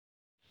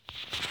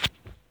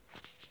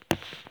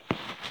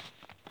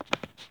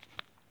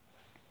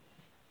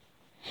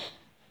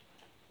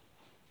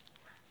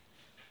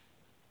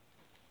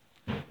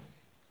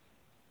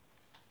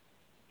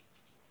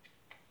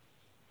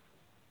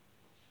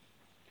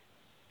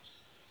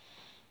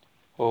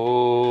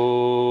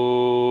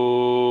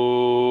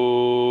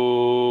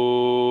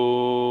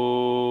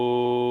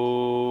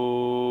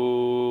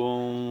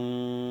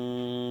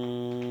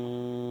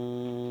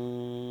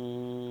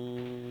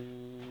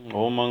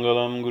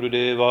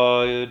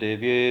Gurudevaya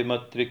Devye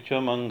Matriksha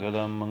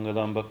Mangalam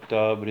Mangalam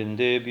Bhakta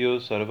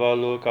Brindebhyo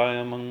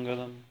Sarvalokaya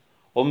Mangalam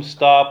Om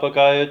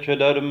Stapakaya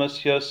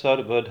Chadarmasya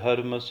Sarva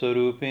Dharma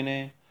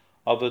Sarupine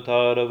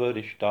Avatara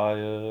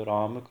Varishtaya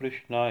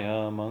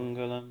Ramakrishnaya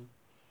Mangalam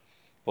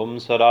Om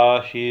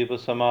Sadashiva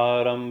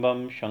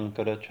Samarambam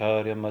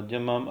Shankaracharya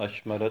Madhyamam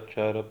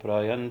Ashmaracharya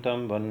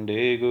Prayantam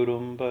Vande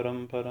Gurum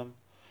Paramparam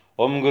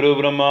Om Guru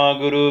Brahma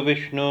Guru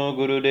Vishnu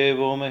Guru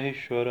Devo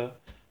Maheshwara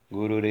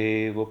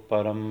Gurudev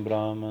Param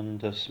Brahman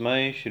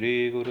Tasmai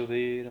Shri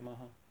Gurave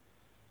Namaha.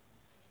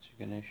 Shri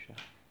Ganesha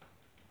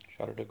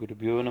Sharada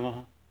Gurubhyo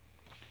Namaha.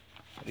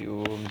 Hari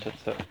Om Tat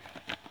Sat.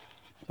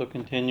 So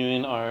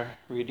continuing our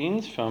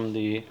readings from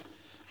the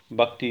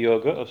Bhakti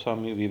Yoga of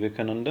Swami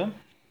Vivekananda.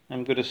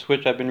 I'm going to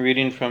switch. I've been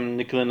reading from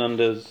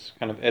Nikhilananda's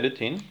kind of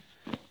editing,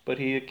 but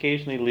he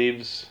occasionally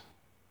leaves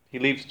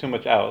too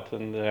much out,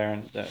 and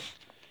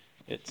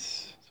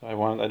so I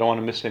don't want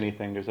to miss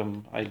anything. There's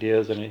some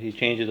ideas, and he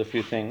changes a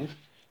few things.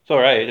 It's all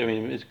right. I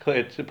mean,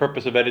 it's the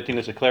purpose of editing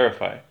is to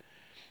clarify,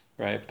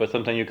 right? But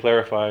sometimes you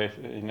clarify,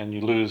 and then you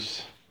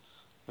lose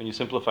when you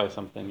simplify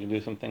something. You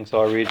lose something.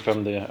 So I'll read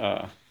from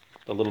the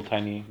little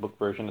tiny book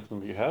version that some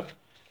of you have.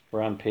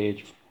 We're on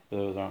page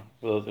for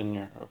those in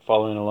your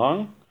following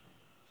along.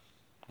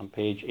 On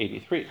page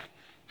 83,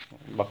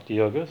 Bhakti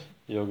Yogas,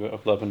 Yoga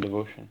of Love and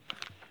Devotion.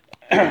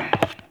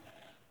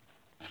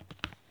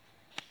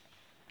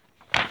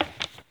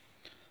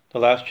 The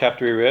last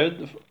chapter we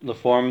read, the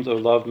forms of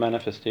love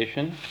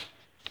manifestation.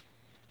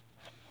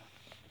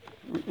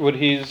 What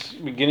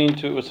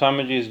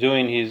Swamiji is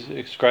doing, he's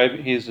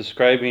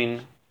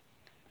describing,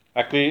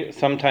 actually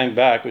some time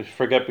back, we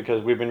forget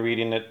because we've been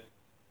reading it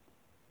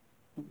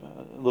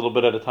a little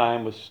bit at a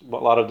time with a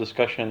lot of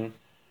discussion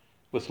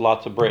with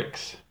lots of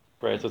breaks,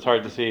 right? So it's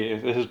hard to see.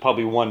 This is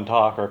probably one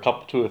talk or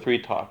two or three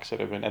talks that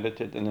have been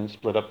edited and then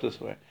split up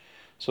this way.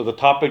 So the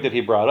topic that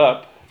he brought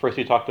up, first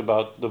he talked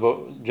about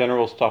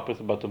general topics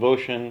about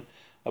devotion,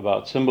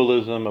 about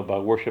symbolism,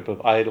 about worship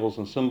of idols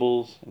and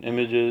symbols and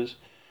images,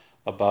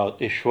 about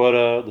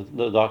Ishvara,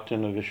 the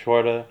doctrine of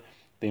Ishvara,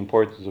 the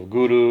importance of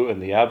Guru and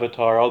the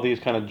avatar, all these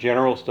kind of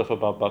general stuff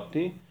about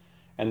bhakti.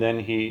 And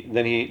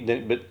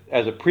but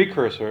as a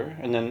precursor,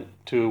 and then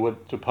to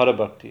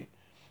Parabhakti.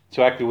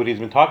 So actually what he's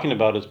been talking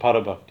about is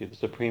Parabhakti, the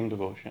supreme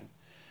devotion.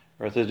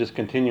 Right? So it's just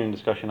continuing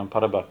discussion on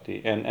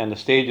Parabhakti and the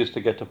stages to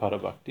get to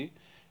Parabhakti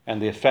and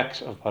the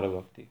effects of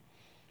Parabhakti.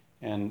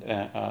 And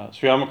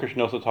Sri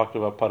Ramakrishna also talked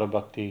about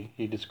Parabhakti.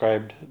 He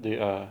described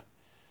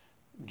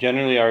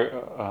generally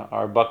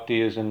our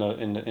bhakti is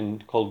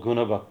in called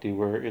Guna Bhakti,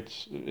 where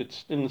it's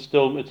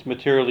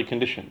materially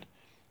conditioned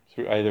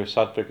through either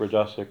sattvic,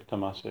 rajasic,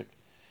 tamasic.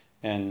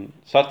 And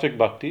sattvic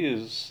bhakti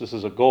is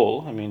a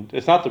goal. I mean,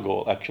 it's not the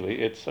goal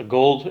actually. It's a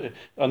goal.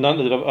 In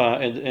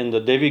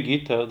the Devi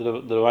Gita,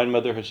 the Divine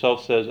Mother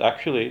herself says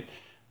actually,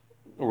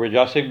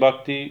 rajasic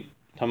bhakti,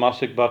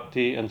 tamasic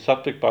bhakti, and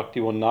sattvic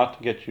bhakti will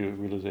not get you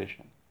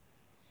realization.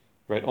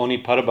 Right? Only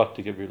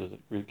parabhakti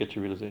get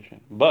you realization.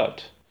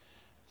 But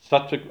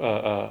sattvic,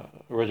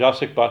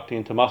 rajasic bhakti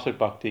and tamasic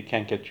bhakti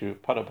can't get you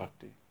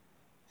parabhakti.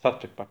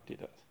 Sattvic bhakti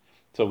does.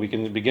 So we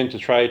can begin to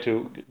try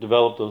to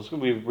develop those.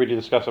 We've really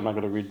discussed, I'm not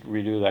going to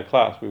redo that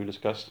class. We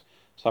discussed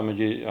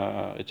Swamiji,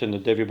 it's in the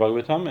Devi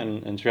Bhagavatam,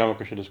 and Sri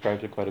Ramakrishna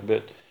describes it quite a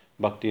bit,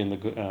 bhakti in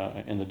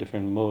the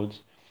different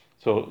modes.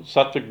 So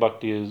sattvic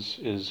bhakti is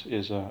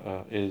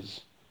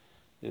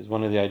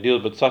one of the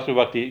ideals, but sattvic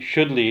bhakti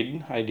should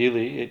lead,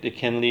 ideally, it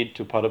can lead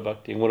to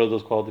parabhakti. And what are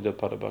those qualities of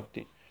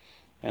parabhakti?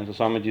 And so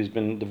Swamiji has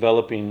been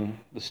developing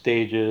the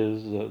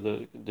stages,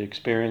 the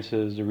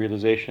experiences, the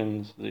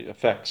realizations, the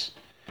effects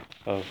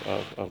of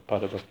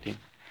Parabhakti.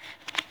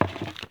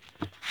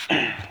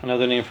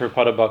 Another name for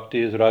Parabhakti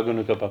is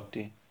Raganuga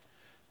Bhakti.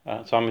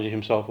 Swamiji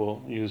himself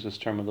will use this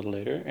term a little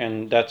later.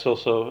 And that's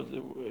also,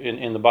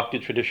 in the Bhakti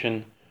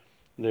tradition,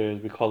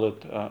 we call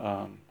it,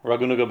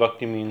 Raganuga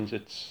Bhakti means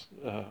it's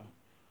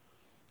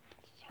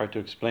hard to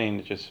explain.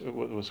 It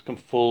was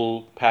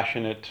full,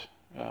 passionate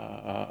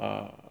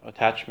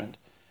attachment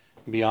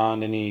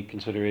beyond any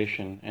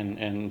consideration. And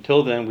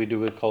until then, we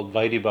do it called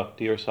Vaidhi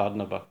Bhakti or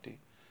Sadhana Bhakti.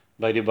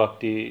 Vaidhi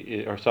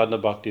Bhakti or Sadhana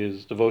Bhakti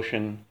is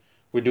devotion.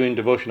 We're doing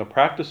devotional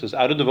practices.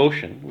 Out of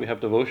devotion, we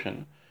have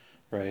devotion,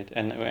 right?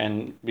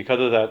 And because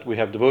of that, we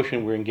have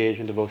devotion, we're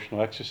engaged in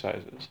devotional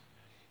exercises,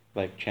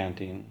 like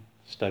chanting,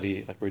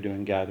 study, like we're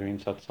doing gathering,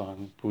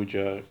 satsang,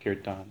 puja,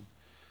 kirtan,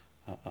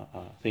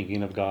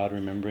 thinking of God,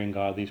 remembering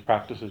God, these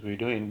practices we're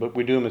doing. But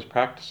we do them as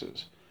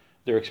practices.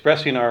 They're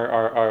expressing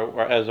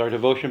as our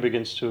devotion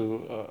begins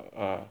to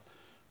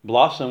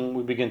blossom,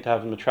 we begin to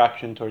have an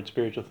attraction towards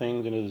spiritual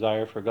things and a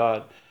desire for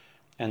God.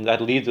 And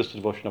that leads us to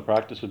devotional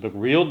practices. But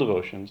real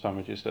devotion,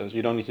 Swamiji says,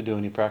 you don't need to do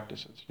any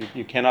practices.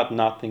 You cannot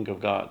not think of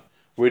God.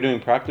 We're doing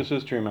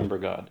practices to remember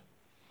God,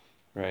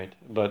 right?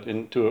 But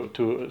to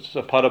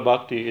Sapada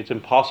Bhakti, it's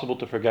impossible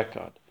to forget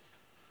God.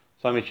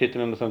 Swami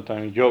Chaitanya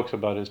sometimes jokes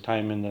about his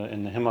time in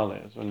the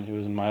Himalayas when he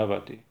was in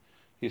Mayavati.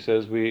 He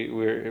says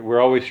we're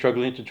always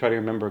struggling to try to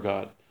remember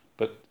God,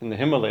 But in the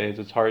Himalayas,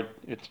 it's hard.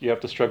 You have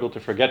to struggle to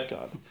forget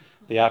God.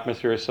 The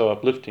atmosphere is so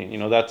uplifting.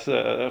 That's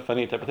a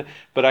funny type of thing.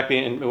 But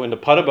actually, when the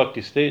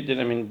Padabhakti state,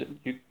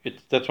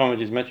 that's one which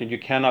is mentioned. You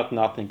cannot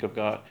not think of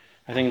God.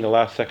 I think in the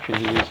last section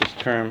he used this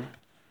term.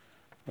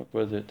 What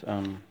was it?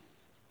 What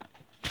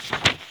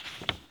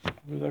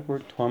was that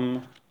word?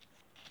 Twamkara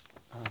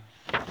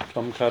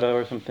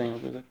or something.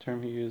 What was that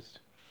term he used?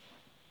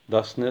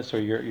 Thusness or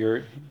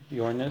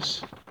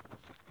yourness.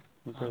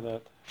 Look at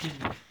that.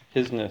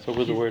 Hisness. What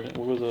was the word?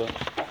 What was the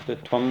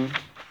twamtwa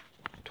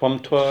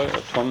or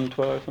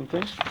twamtwa or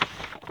something?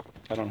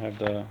 I don't have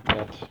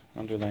that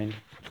underlined.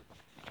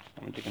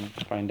 I mean, you can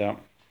find out.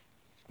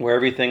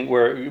 When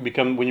you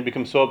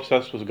become so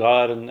obsessed with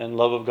God and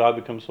love of God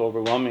becomes so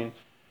overwhelming,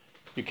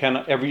 you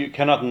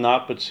cannot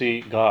not but see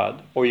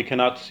God, or you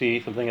cannot see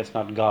something that's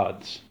not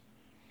God's.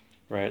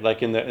 Right? Like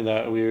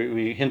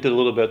we hinted a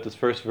little bit this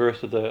first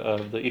verse of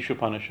the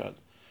Ishopanishad,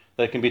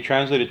 that can be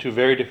translated two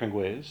very different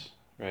ways,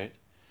 right?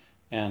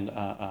 And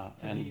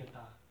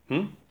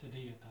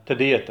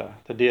Tadiyata.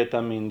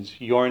 Tadiyata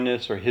means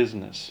yourness or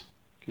hisness.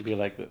 It can be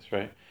like this,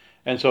 right?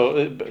 And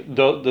so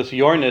this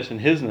yourness and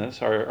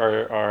hisness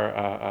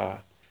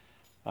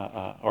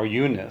or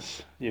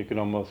you-ness. You can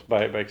almost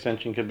by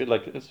extension could be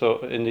like so.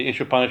 In the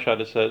Ishopanishad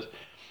it says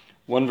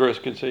one verse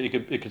could say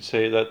it could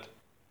say that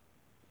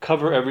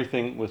cover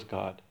everything with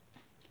God,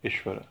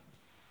 Ishvara.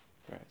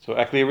 Right. So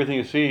actually everything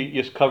you see,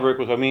 just cover it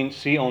with.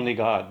 See only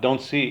God. Don't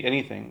see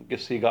anything.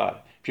 Just see God.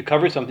 If you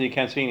cover something, you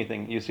can't see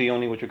anything. You see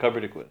only what you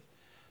covered it with.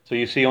 So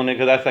you see only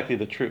because that's actually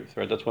the truth,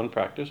 right? That's one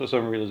practice or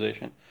some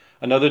realization.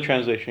 Another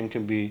translation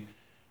can be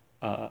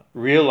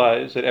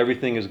realize that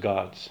everything is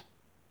God's,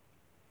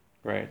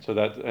 right? So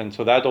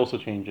that also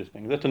changes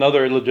things. That's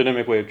another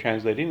legitimate way of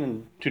translating,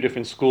 and two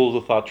different schools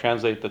of thought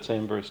translate that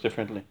same verse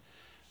differently,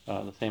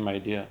 the same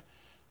idea.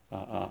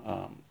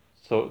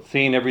 So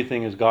seeing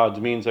everything as God's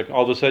means like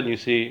all of a sudden you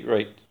see,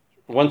 right?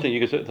 One thing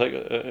you could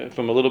say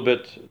from a little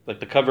bit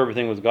like to cover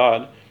everything with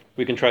God,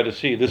 we can try to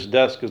see this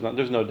desk is not.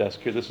 There's no desk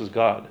here. This is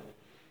God.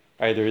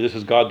 Either this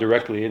is God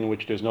directly, in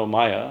which there's no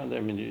Maya.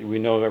 We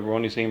know we're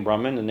only seeing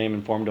Brahman. The name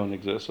and form don't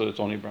exist, so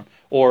it's only Brahman.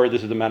 Or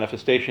this is the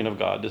manifestation of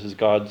God. This is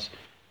God's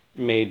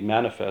made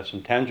manifest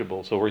and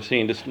tangible. So we're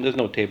seeing this. There's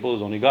no table.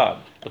 There's only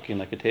God looking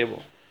like a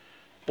table.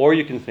 Or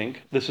you can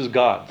think this is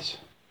God's.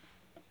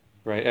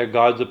 Right,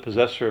 God's the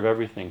possessor of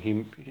everything.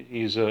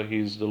 He's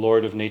the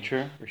Lord of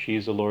nature, or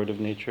she's the Lord of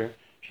nature.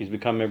 She's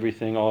become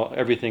everything.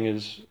 Everything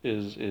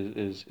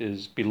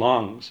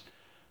belongs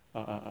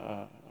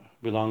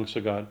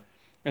to God.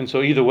 And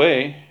so either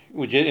way,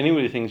 with any of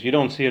these things, you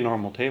don't see a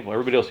normal table.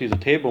 Everybody else sees a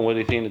table, and what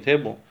do they see in the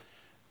table?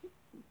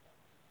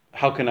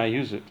 How can I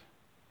use it?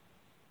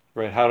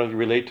 Right? How does it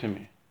relate to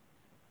me?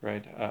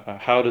 Right?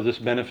 How does this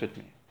benefit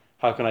me?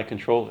 How can I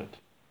control it?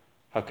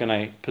 How can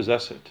I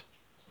possess it?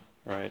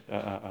 Right?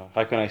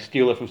 How can I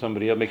steal it from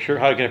somebody else?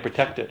 How can I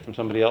protect it from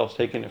somebody else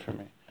taking it from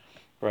me?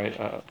 Right?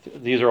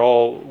 These are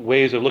all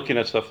ways of looking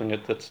at something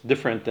that's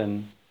different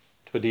than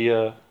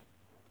tadiyata.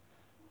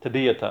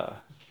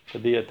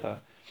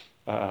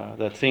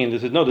 That seeing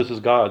this is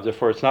God's,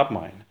 therefore it's not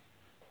mine.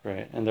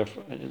 Right? And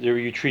therefore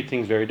you treat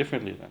things very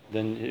differently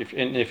then. If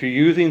you're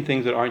using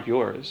things that aren't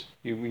yours,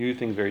 you use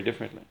things very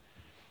differently.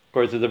 Of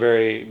course,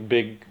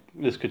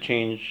 this could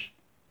change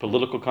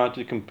political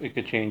consciousness, it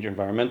could change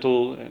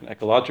environmental and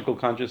ecological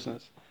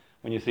consciousness.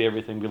 When you see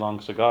everything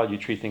belongs to God, you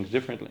treat things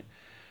differently.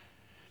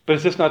 But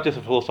it's just not just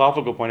a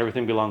philosophical point,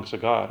 everything belongs to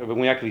God. When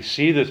we actually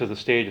see this as a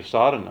stage of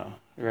sadhana,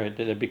 right,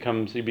 that it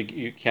becomes,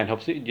 you can't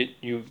help see,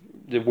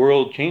 the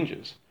world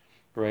changes,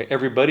 right?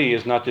 Everybody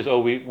is not just,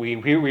 we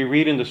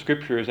read in the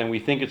scriptures and we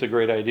think it's a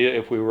great idea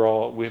if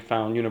we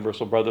found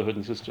universal brotherhood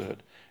and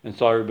sisterhood and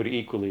saw everybody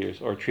equally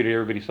or treated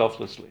everybody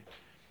selflessly.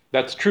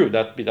 That's true.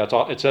 That's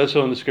all. It says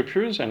so in the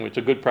scriptures, and it's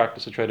a good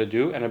practice to try to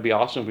do. And it'd be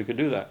awesome if we could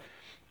do that.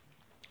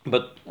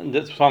 But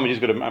this Swamiji's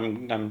going to.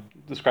 I'm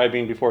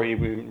describing before he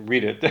even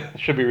read it.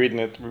 Should be read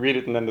it,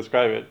 and then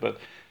describe it. But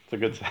it's a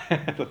good.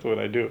 That's what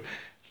I do.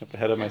 I'm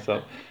ahead of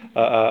myself.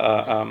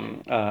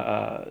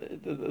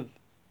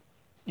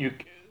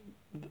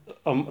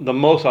 The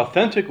most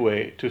authentic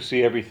way to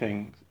see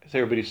everything, see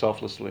everybody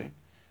selflessly,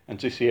 and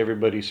to see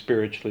everybody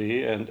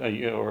spiritually, and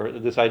or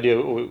this idea,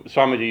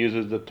 Swamiji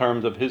uses the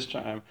terms of his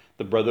time,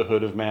 the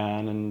brotherhood of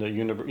man, and the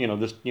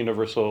this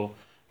universal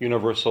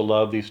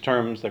love. These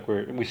terms that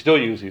we still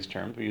use these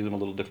terms. We use them a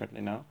little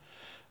differently now.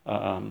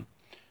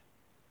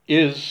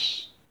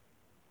 Is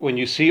when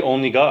you see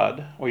only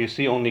God or you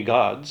see only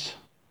gods,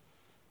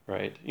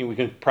 right? We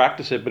can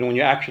practice it, but when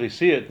you actually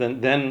see it,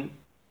 then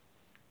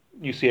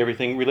you see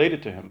everything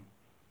related to Him,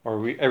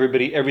 or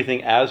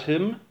everything as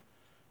Him.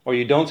 Or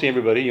you don't see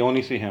everybody, you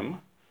only see Him.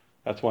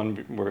 That's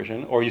one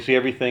version. Or you see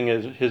everything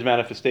as His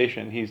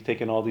manifestation. He's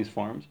taken all these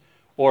forms.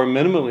 Or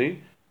minimally,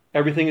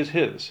 everything is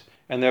His.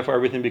 And therefore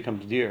everything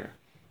becomes dear.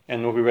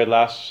 And what we read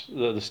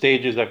the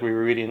stages that we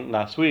were reading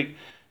last week,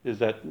 is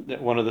that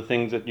one of the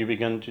things that you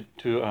begin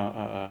to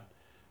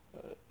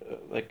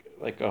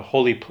like a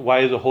holy,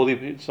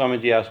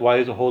 Swamiji asked, why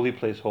is a holy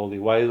place holy?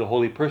 Why is a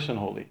holy person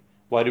holy?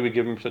 Why do we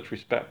give him such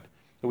respect?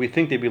 We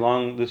think they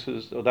belong.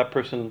 That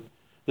person,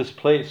 this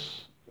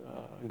place.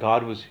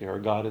 God was here, or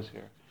God is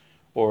here,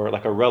 or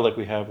like a relic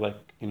we have. Like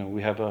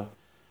we have a,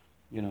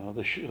 you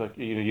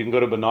can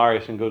go to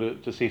Benares and go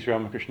to see Sri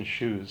Ramakrishna's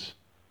shoes,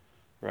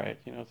 right?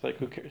 It's like,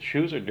 who cares?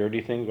 Shoes are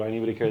dirty things. Why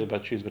anybody cares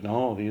about shoes? But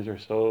no, these are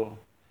so,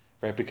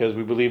 right? Because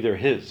we believe they're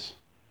his.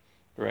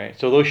 Right.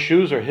 So those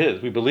shoes are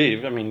his. We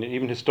believe. I mean,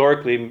 even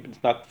historically,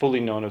 it's not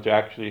fully known if they're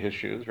actually his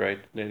shoes. Right.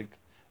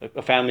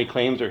 A family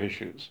claims they're his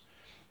shoes.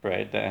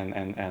 Right.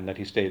 And that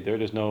he stayed there.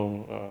 There's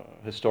no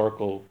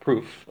historical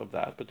proof of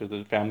that, but there's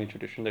a family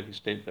tradition that he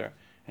stayed there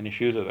and his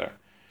shoes are there.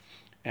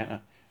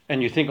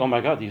 And you think, oh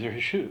my God, these are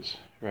his shoes.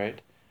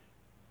 Right.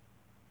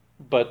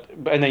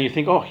 And then you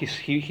think, oh,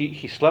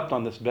 he slept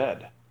on this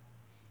bed.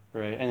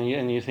 Right.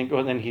 And you think, oh,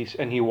 and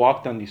he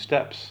walked on these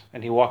steps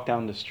and he walked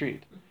down the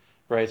street.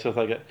 Right. So it's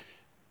like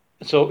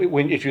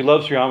if you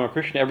love Sri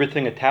Ramakrishna,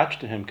 everything attached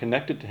to him,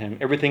 connected to him,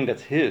 everything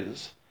that's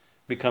his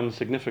becomes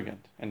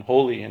significant and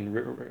holy and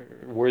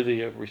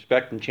worthy of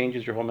respect and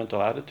changes your whole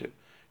mental attitude.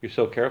 You're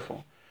so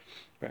careful,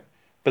 right?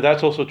 But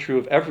that's also true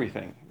of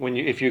everything.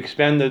 If you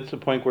expand it to the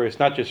point where it's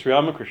not just Sri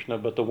Ramakrishna,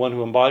 but the one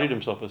who embodied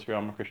himself as Sri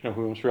Ramakrishna,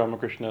 whom Sri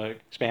Ramakrishna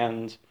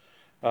expands,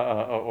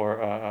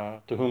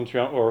 or to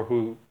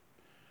whom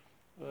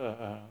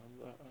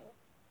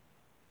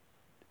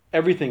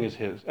everything is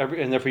his,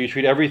 and therefore you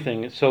treat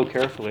everything so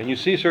carefully. And you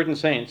see certain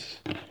saints.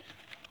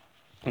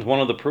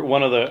 One of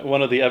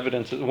the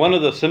evidences, one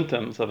of the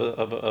symptoms of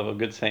a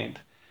good saint.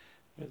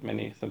 There's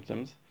many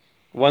symptoms.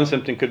 One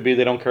symptom could be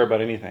they don't care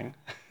about anything.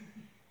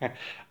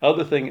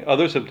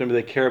 Other symptom,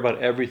 they care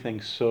about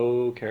everything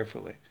so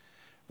carefully,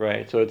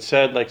 right? So it's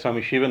said, like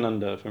Swami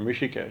Shivananda from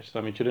Rishikesh.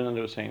 Swami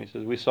Chidananda was saying, he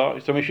says, we saw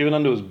Swami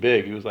Shivananda was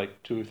big. He was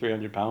like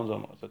 200-300 pounds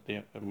almost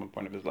at one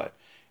point of his life.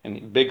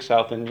 And big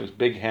South Indian, was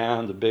big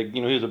hands,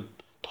 he was a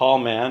tall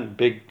man,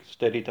 big,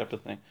 steady type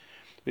of thing.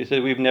 But he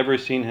said, we've never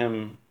seen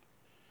him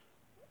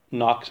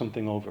knock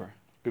something over.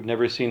 We've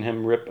never seen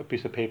him rip a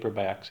piece of paper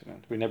by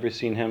accident. We've never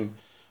seen him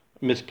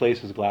misplace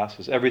his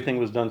glasses. Everything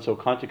was done so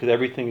consciously because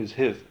everything is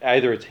his.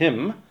 Either it's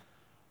him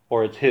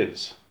or it's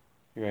his,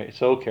 right?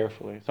 So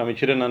carefully. Swami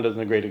Chidananda is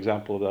a great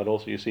example of that.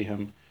 Also, you see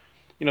him,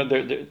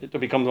 it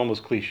becomes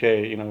almost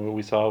cliche. What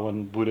we saw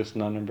when Buddhist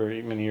nun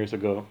very many years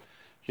ago.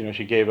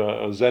 She gave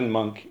a Zen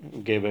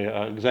monk, gave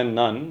a Zen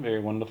nun, very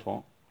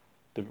wonderful.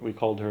 We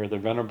called her the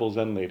Venerable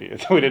Zen Lady.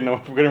 So we didn't know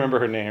if we could remember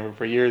her name.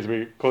 For years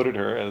we quoted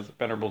her as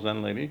Venerable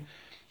Zen Lady,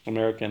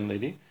 American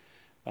lady.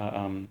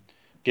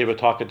 Gave a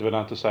talk at the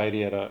Vedanta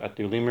Society at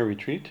the Ulima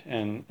retreat,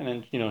 and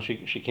then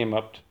she came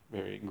up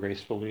very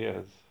gracefully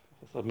as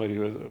somebody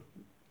who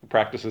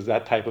practices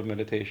that type of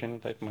meditation,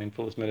 type of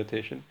mindfulness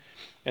meditation.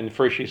 And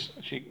first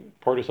she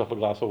poured herself a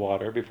glass of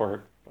water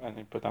before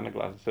and put down the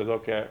glass and says,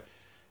 "Okay,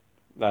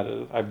 that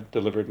is, I've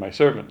delivered my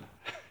sermon."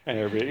 And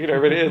everybody,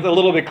 it's a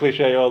little bit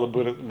cliche. The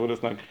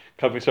Buddhist not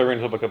serving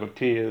himself a cup of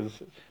tea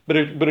but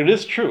it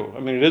is true. I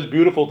mean, it is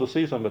beautiful to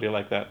see somebody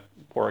like that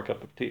pour a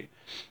cup of tea,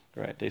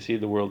 right? They see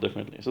the world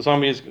differently. So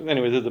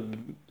anyway,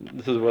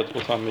 this is what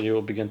Swamiji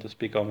will begin to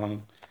speak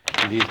along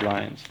these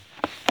lines.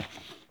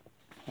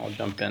 I'll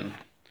jump in.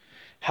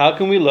 How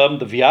can we love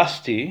the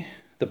Vyasti,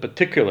 the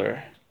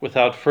particular,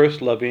 without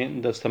first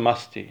loving the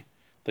Samasti,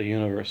 the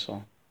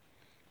universal?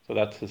 So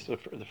that's the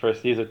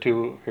first. These are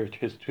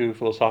his two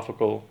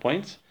philosophical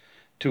points.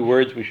 2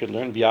 words we should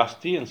learn: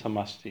 Vyasti and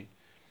Samasti.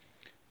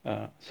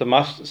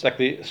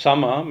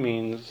 Sama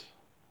means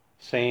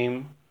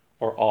same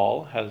or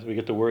all. We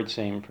get the word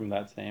same from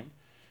that same.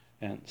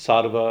 And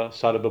Sarva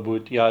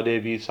Bhut,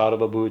 Yadevi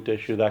Sarva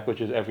Bhuteshu, that which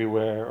is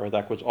everywhere, or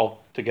that which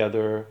all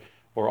together,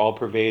 or all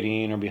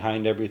pervading, or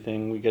behind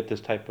everything. We get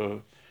this type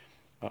of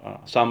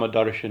Sama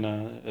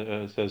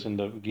Darshana, says in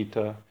the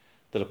Gita,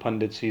 that a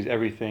Pandit sees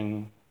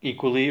everything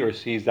equally, or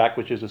sees that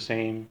which is the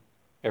same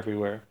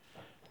everywhere.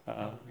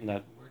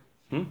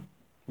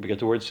 We get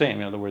the word same,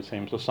 the word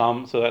same. So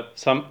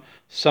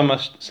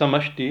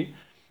samashti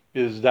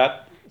is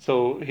that.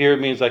 So here it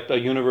means like a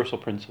universal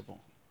principle,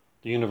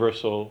 the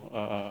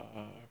universal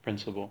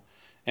principle,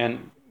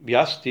 and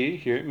vyasti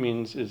here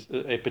means is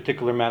a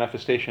particular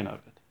manifestation of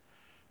it.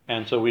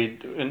 And so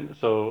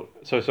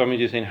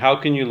Swamiji is saying, how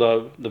can you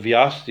love the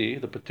vyasti,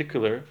 the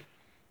particular,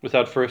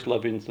 without first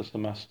loving the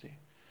samasti?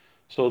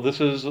 So this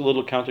is a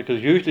little counter,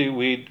 because usually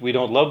we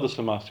don't love the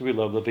samasti, we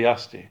love the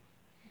vyasti.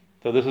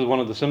 So this is one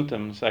of the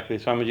symptoms. Actually,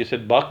 Swamiji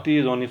said, bhakti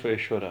is only for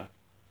Ishvara,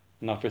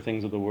 not for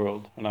things of the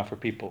world, or not for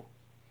people.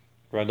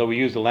 Right? Though we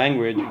use the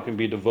language, you can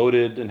be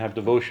devoted and have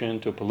devotion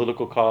to a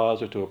political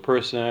cause, or to a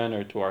person,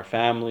 or to our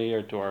family,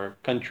 or to our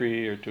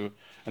country, or to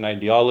an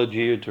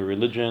ideology, or to a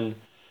religion,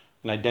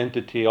 an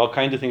identity, all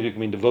kinds of things you can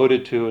be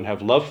devoted to and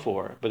have love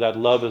for, but that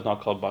love is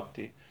not called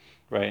bhakti,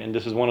 right? And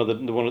this is one of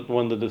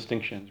the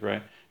distinctions,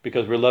 right?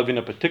 Because we're loving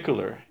a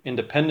particular,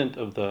 independent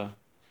of the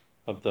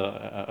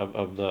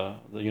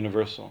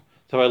universal.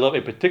 So if I love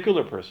a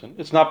particular person,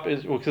 it's not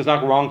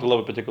wrong to love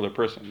a particular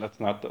person. That's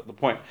not the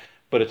point,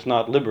 but it's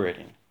not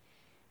liberating.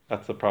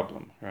 That's the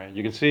problem, right?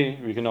 You can see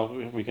we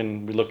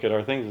look at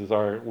our things as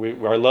our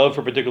love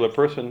for a particular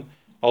person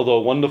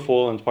although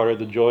wonderful and part of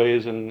the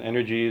joys and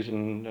energies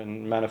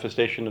and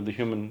manifestation of the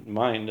human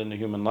mind and the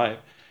human life,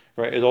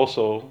 right, is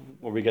also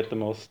where we get the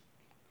most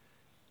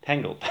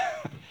tangled,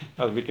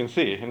 as we can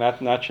see. And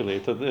that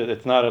naturally,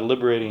 it's not a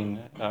liberating,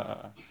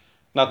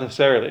 not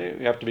necessarily.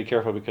 You have to be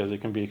careful because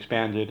it can be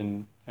expanded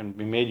and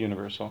be made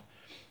universal.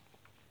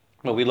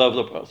 But we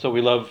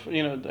love,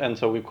 and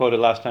so we quoted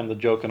last time the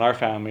joke in our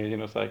family,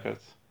 it's like,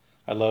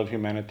 I love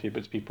humanity, but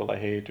it's people I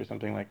hate, or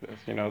something like this,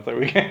 so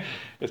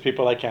it's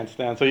people I can't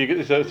stand.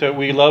 So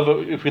we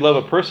love, if we love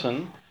a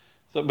person,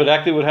 but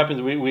actually what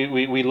happens,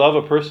 we love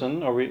a person,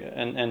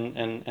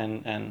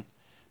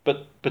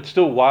 but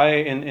still why,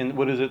 in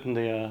what is it in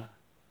the,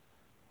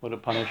 what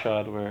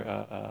Upanishad,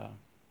 where,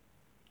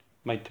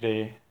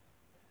 Maitreya,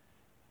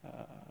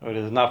 it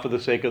is not for the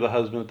sake of the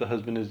husband that the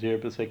husband is dear,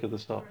 for the sake of the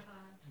self.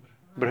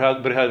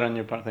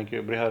 Brihadaranyaka, thank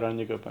you,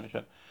 Brihadaranyaka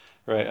Upanishad.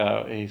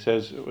 Right, he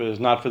says it is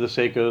not for the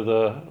sake of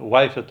the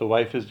wife that the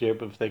wife is dear,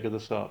 but for the sake of the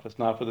self. It's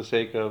not for the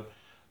sake of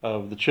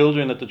the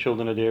children that the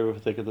children are dear, but for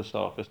the sake of the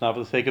self. It's not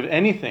for the sake of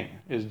anything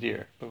is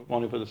dear, but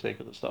only for the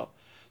sake of the self.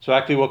 So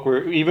actually,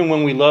 even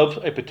when we love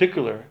a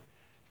particular,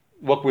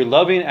 what we're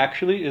loving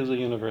actually is a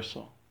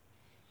universal,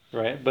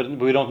 right? But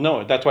we don't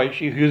know it. That's why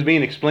he was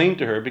being explained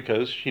to her,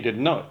 because she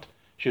didn't know it.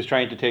 She was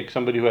trying to take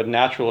somebody who had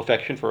natural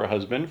affection for her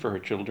husband, for her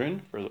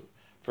children, for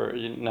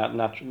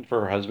not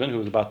for her husband who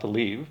was about to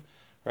leave,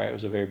 right? It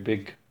was a very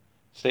big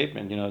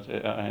statement,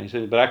 and he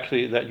said, but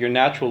actually, that your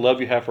natural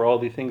love you have for all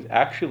these things,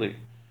 actually,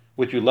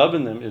 what you love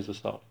in them is the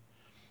self.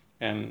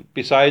 And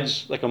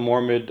besides, like a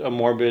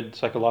morbid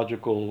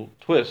psychological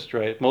twist,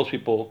 right? Most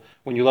people,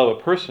 when you love a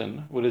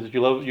person, what is it?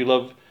 You love, you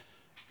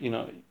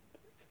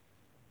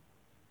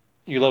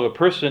love a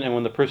person, and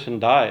when the person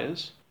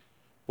dies,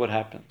 what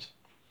happens?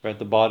 Right?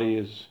 The body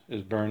is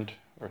burnt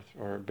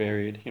or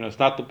buried. It's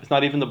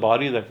not even the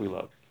body that we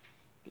love.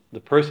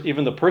 The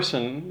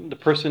person, of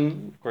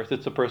course,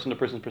 it's the person's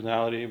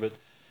personality, but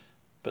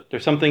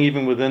there's something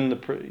even within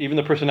even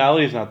the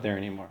personality is not there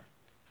anymore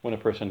when a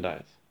person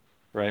dies,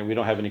 right? We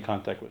don't have any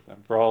contact with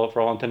them for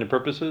all intended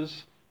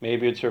purposes.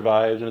 Maybe it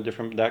survives in a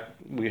different, that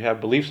we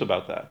have beliefs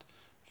about that,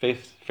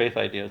 faith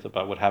ideas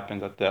about what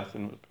happens at death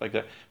and like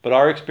that. But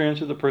our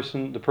experience of the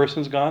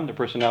person's gone, the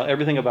personality,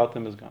 everything about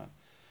them is gone.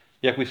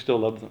 Yet we still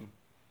love them,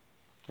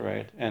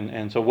 right?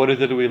 And so what is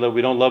it that we love?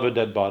 We don't love a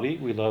dead body.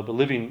 We love a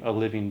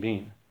living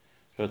being.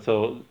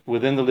 So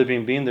within the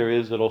living being, there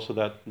is also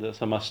the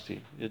samasti.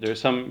 There's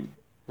some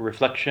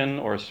reflection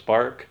or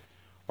spark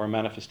or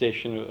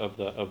manifestation of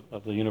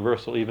the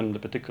universal, even the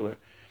particular.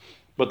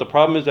 But the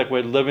problem is that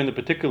when we live in the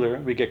particular,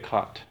 we get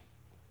caught,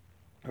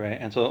 right?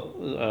 And so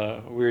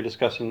we were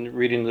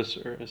reading this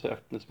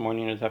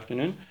morning and this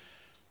afternoon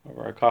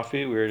over our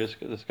coffee. We were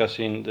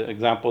discussing the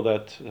example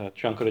that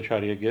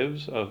Shankaracharya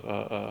gives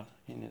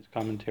in his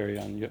commentary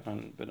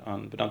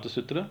on Vedanta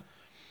Sutra,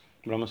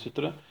 Brahma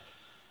Sutra.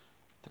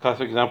 The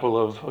classic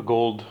example of a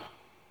gold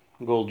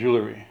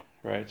jewelry,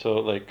 right?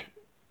 So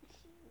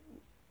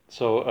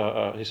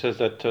he says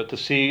that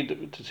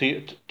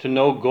to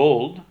know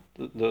gold,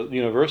 the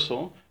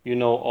universal, you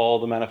know all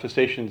the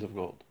manifestations of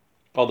gold,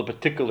 all the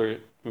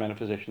particular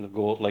manifestations of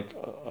gold, like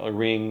a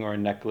ring or a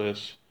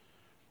necklace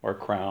or a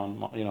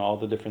crown, all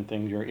the different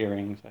things, your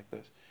earrings, like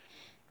this,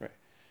 right?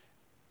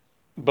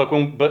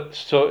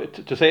 So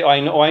to say, I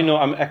know,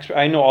 I'm expert,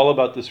 I know all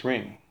about this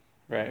ring,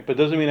 right? But it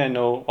doesn't mean I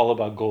know all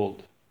about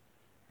gold.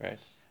 Right,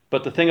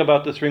 but the thing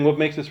about this ring, what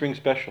makes this ring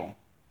special?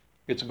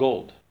 It's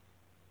gold,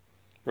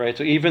 right?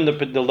 So even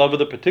the love of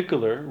the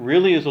particular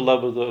really is a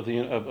love of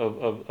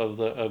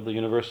the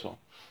universal.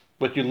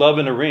 What you love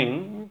in a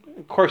ring,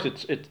 of course,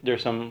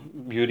 there's some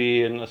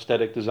beauty and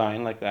aesthetic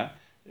design like that.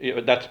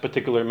 That's a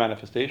particular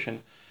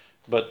manifestation,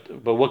 but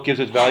what gives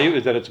it value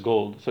is that it's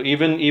gold. So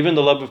even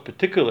the love of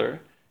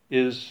particular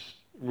is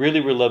really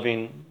we're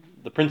loving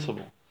the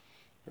principle,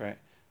 right?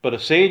 But a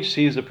sage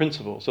sees the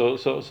principle. So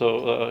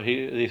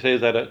he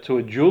says that to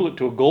a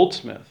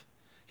goldsmith,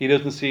 he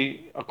doesn't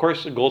see. Of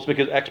course, a goldsmith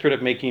is expert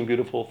at making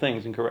beautiful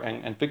things and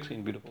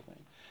fixing beautiful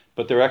things,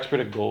 but they're expert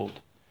at gold.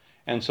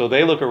 And so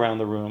they look around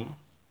the room.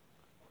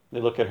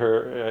 They look at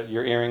her.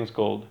 Your earrings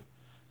gold,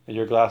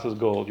 your glasses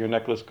gold, your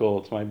necklace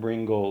gold. It's my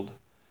ring gold,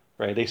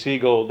 right? They see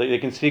gold. They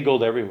can see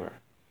gold everywhere,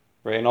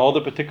 right? And all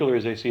the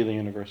particulars they see the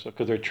universal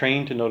because they're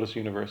trained to notice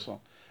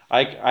universal.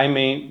 I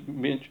may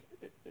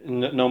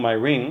know my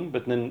ring,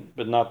 but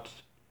not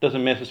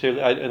doesn't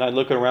necessarily. And I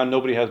look around,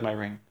 nobody has my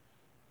ring,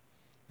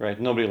 right?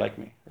 Nobody like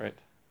me, right?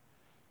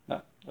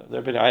 No,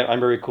 I'm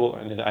very cool,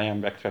 and I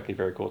am actually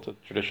very cool. It's a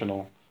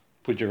traditional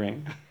puja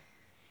ring.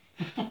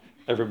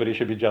 Everybody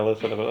should be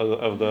jealous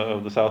of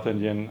the South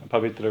Indian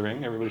Pavitra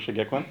ring. Everybody should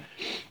get one.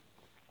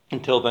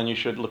 Until then, you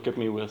should look at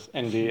me with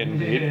envy and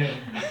greed.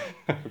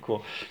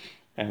 Cool.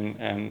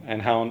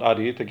 And hound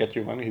Adi to get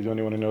you one. He's the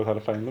only one who knows how to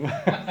find them.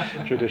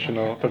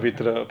 Traditional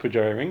Pavitra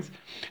Pujari rings.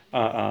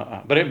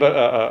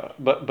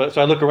 But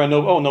so I look around.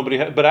 Nobody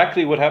has. But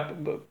actually, what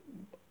happened?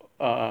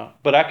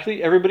 But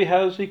actually, everybody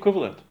has the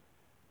equivalent,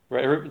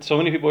 right? So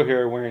many people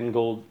here are wearing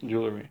gold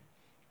jewelry,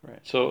 Right.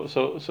 So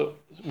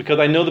because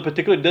I know the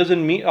particular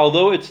doesn't mean,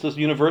 although it's this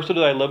universal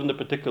that I love in the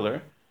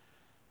particular,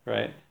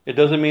 right? It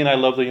doesn't mean I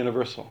love the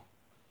universal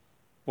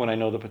when I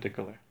know the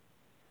particular.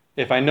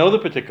 If I know the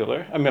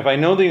particular, I mean, if I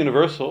know the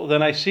universal,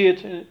 then I see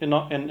it in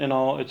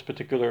all its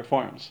particular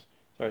forms.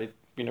 Right?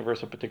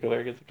 Universal,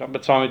 particular.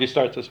 But Swamiji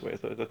starts this way,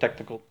 so it's a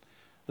technical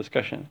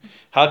discussion.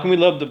 How can we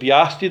love the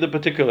Vyasti, the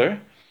particular,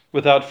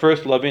 without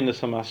first loving the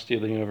Samasti,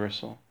 the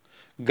universal?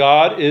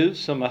 God is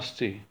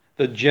Samasti,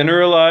 the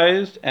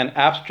generalized and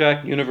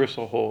abstract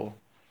universal whole.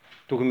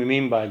 What we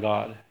mean by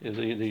God is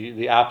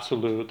the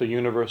absolute, the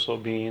universal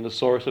being, the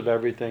source of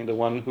everything, the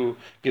one who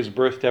gives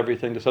birth to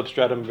everything, the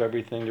substratum of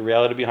everything, the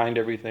reality behind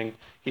everything.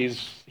 He,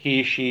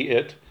 she,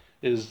 it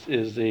is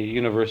the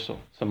universal,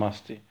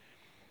 Samasti.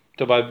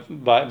 So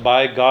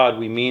by God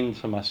we mean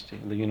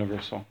Samasti, the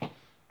universal.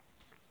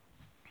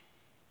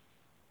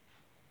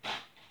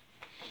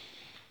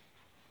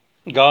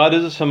 God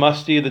is a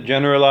Samasti, the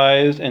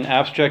generalized and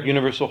abstract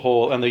universal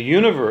whole, and the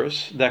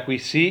universe that we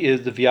see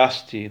is the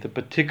Vyasti, the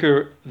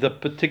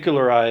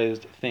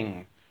particularized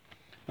thing.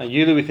 Now,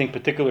 usually we think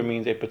particular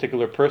means a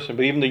particular person,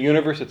 but even the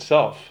universe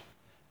itself.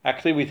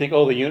 Actually, we think,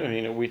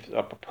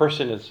 a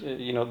person is,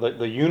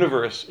 the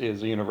universe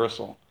is the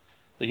universal.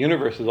 The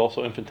universe is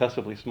also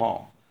infinitesimally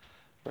small,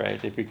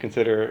 right? If you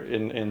consider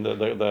in the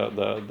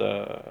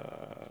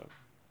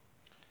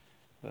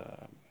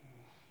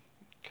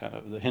kind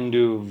of the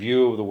Hindu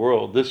view of the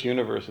world, this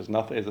universe is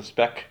nothing, is a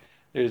speck.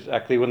 There's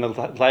actually, when the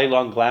Lai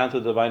Long glance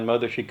of the Divine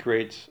Mother, she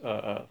creates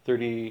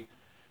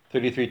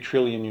 33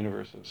 trillion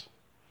universes,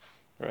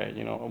 right?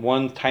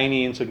 One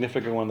tiny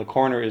insignificant one in the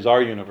corner is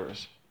our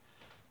universe,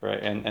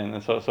 right?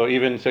 And so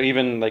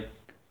even like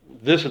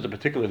this is the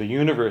particular, the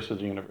universe is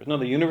the universe. No,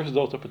 the universe is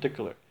also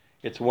particular.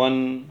 It's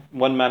one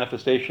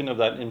manifestation of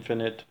that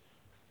infinite,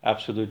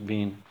 absolute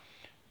being.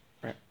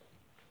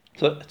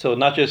 So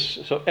not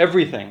just, so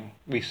everything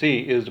we see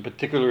is a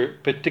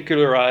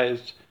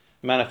particularized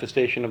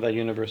manifestation of that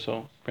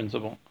universal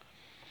principle.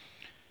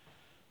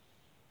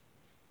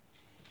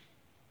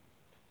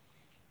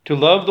 To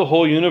love the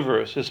whole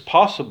universe is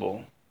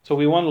possible. So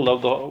we want to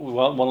love God. We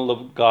want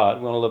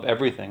to love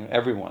everything,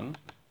 everyone.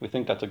 We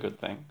think that's a good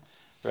thing,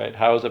 right?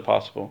 How is it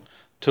possible?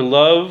 To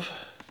love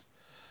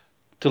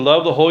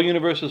the whole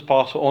universe is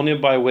possible only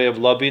by way of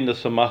loving the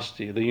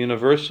Samasti, the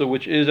universal,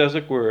 which is, as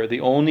it were, the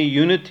only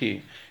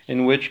unity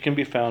in which can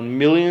be found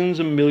millions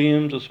and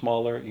millions of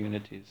smaller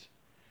unities.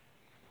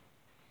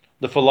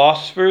 The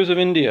philosophers of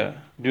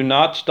India do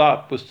not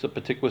stop at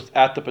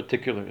the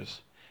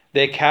particulars.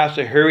 They cast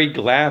a hurried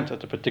glance at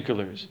the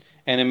particulars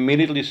and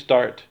immediately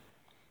start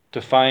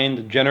to find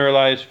the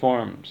generalized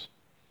forms,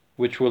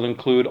 which will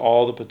include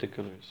all the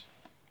particulars.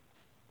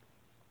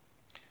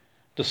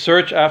 The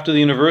search after the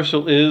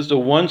universal is the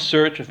one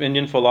search of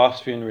Indian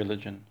philosophy and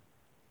religion.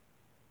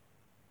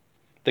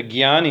 The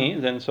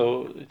Jnani, then,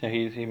 so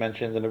he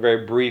mentions in a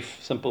very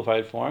brief,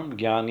 simplified form,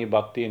 Jnani,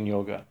 Bhakti, and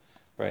Yoga,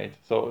 right?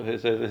 So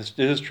this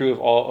is true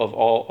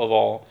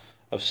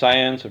of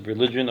science, of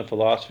religion, of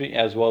philosophy,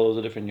 as well as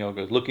the different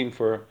yogas, looking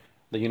for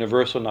the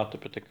universal, not the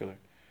particular.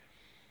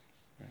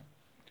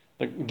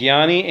 The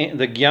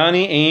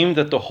Jnani aimed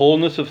at the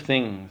wholeness of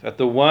things, at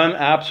the one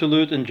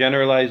absolute and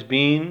generalized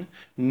being,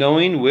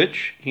 knowing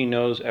which he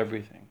knows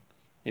everything.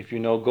 If you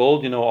know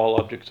gold, you know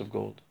all objects of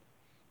gold.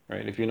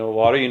 Right? If you know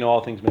water, you know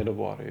all things made of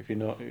water. If you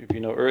know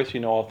earth,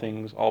 you know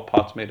all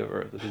pots made of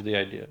earth. This is the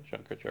idea,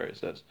 Shankaracharya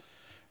says.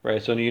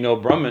 Right? So you know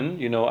Brahman,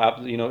 you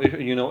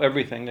know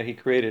everything that he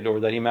created or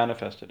that he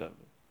manifested of,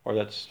 or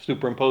that's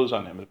superimposed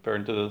on him,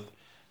 according to the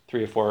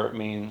 3 or 4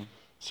 main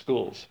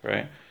schools.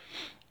 Right?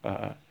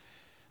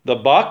 The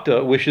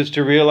Bhakta wishes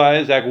to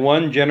realize that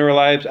one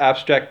generalized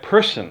abstract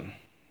person,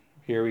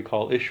 here we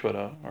call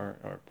Ishvara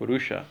or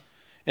Purusha,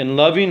 in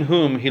loving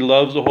whom he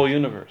loves the whole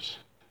universe.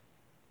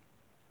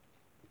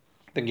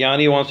 The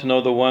Jnani wants to know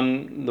the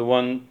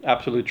one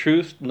absolute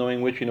truth,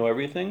 knowing which you know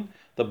everything.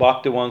 The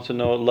Bhakta wants to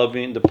know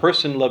the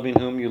person loving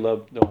whom you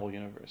love the whole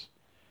universe.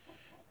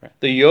 Right.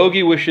 The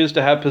yogi wishes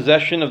to have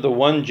possession of the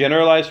one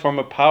generalized form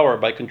of power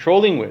by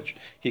controlling which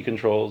he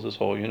controls this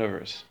whole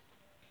universe.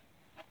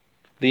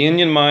 The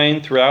Indian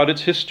mind throughout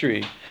its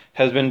history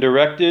has been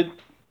directed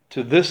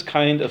to this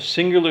kind of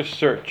singular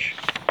search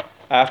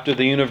after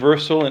the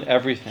universal in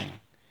everything,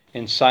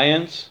 in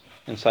science,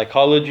 in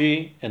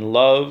psychology, in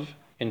love,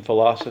 in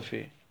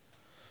philosophy.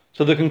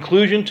 So the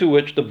conclusion to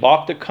which the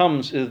Bhakta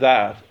comes is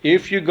that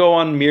if you go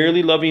on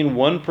merely loving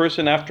one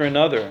person after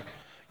another,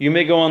 you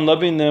may go on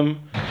loving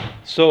them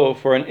so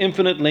for an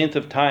infinite length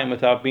of time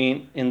without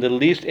being in the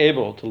least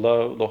able to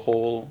love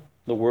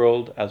the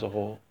world as a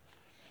whole.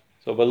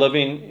 So by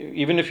loving,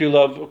 even if you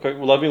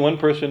loving one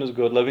person is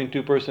good, loving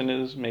 2 person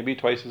is maybe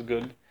twice as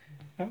good.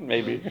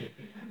 Maybe.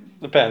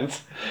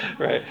 Depends,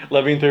 right?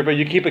 Loving 3, but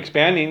you keep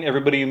expanding.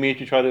 Everybody you meet,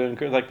 you try to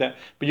encourage like that.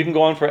 But you can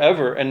go on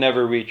forever and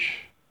never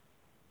reach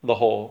the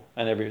whole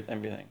and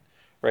everything,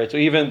 right? So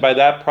even by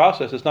that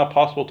process, it's not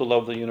possible to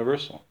love the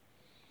universal,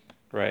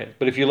 right?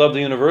 But if you love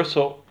the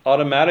universal,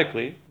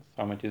 automatically,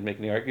 Swamiji is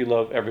making the argument, you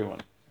love everyone,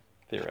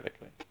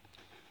 theoretically.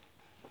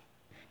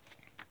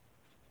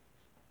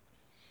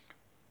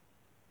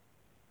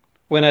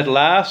 when at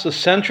last the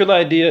central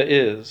idea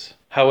is,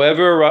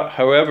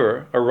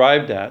 however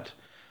arrived at,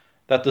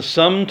 that the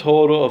sum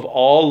total of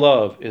all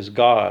love is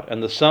God,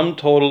 and the sum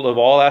total of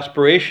all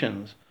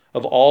aspirations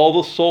of all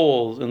the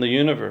souls in the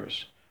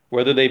universe,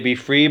 whether they be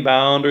free,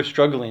 bound, or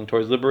struggling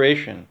towards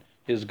liberation,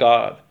 is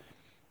God,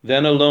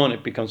 then alone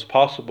it becomes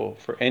possible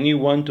for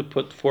anyone to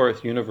put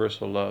forth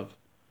universal love.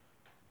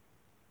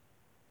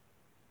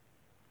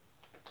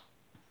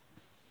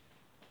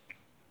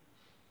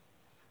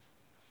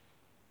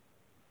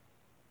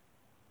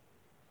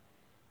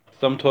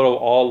 Sum total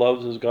of all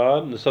loves is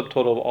God, and the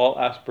subtotal of all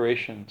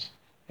aspirations.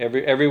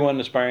 Everyone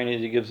aspiring,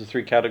 he gives the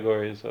three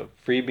categories of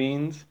free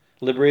beings,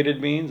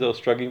 liberated beings, those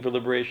struggling for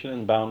liberation,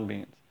 and bound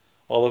beings.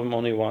 All of them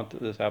only want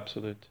this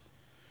absolute.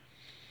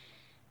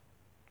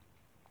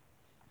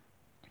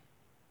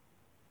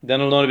 Then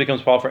alone it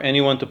becomes possible for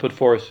anyone to put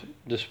forth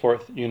this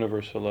fourth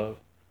universal love.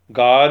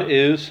 God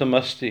is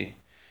samasti,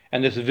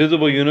 and this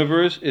visible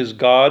universe is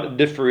God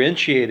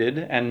differentiated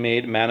and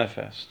made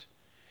manifest.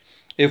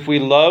 If we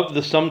love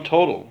the sum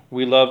total,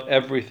 we love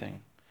everything.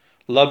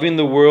 Loving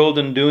the world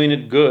and doing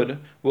it good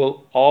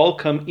will all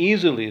come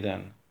easily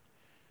then.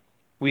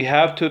 We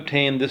have to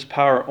obtain this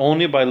power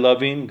only by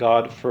loving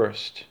God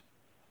first.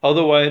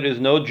 Otherwise, it is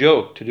no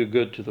joke to do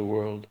good to the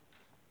world.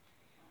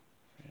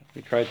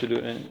 We try to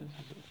do...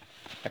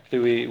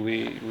 Actually,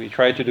 we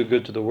try to do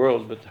good to the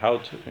world, but how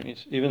to?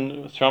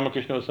 Even Sri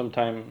Ramakrishna was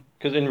sometime,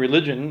 because in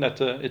religion,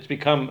 it's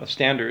become a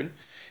standard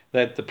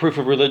that the proof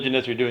of religion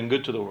is you're doing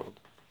good to the world,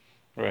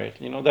 right?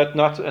 You know that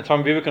not. And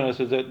Swami Vivekananda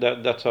says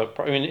that's a.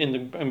 I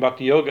mean, in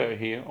Bhakti Yoga,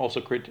 he also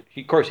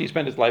of course he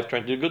spent his life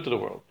trying to do good to the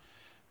world,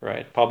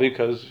 right? Probably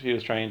because he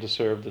was trying to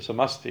serve the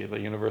samasti, the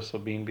universal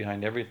being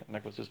behind everything.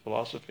 That was his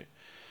philosophy,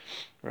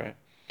 right?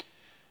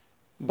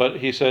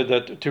 But he said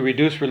that to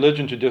reduce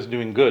religion to just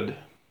doing good.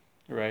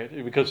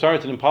 Right, because sorry,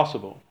 it's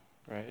impossible,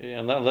 right?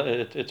 And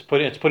it's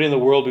putting the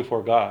world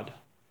before God,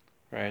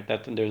 right?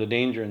 That there's a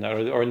danger in that,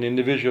 or an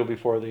individual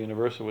before the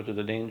universal, which is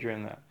a danger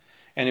in that.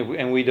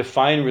 And we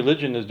define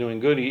religion as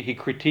doing good. He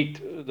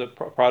critiqued the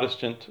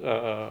Protestant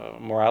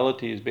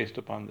moralities based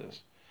upon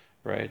this,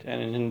 right? And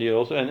in India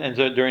also, and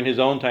so during his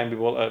own time,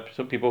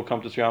 some people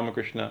come to Sri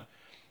Ramakrishna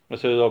and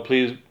say, "Oh,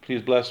 please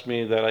bless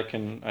me that I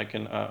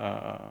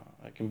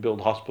can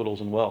build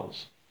hospitals and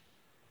wells."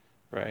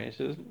 Right. He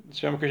says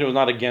Sri Ramakrishna was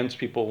not against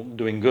people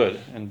doing good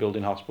and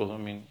building hospitals. I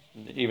mean,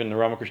 even the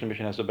Ramakrishna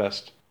Mission has the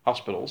best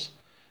hospitals,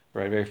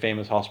 right? Very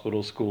famous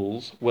hospitals,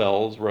 schools,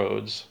 wells,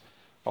 roads,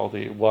 all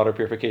the water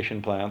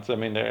purification plants. I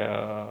mean,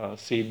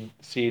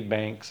 seed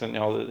banks and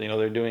all.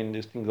 They're doing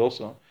these things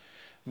also.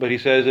 But he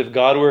says, if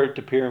God were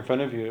to appear in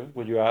front of you,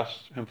 would you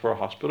ask him for a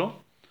hospital,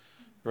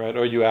 right?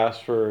 Or you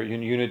ask for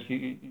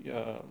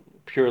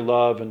pure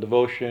love and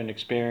devotion,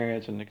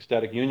 experience, and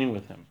ecstatic union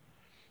with him,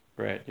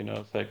 right?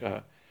 It's like.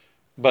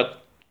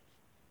 But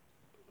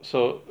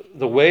so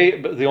the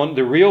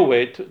real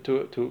way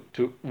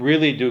to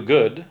really do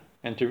good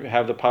and to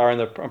have the power and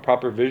the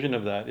proper vision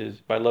of that is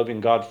by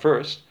loving God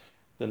first.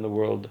 Then the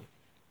world,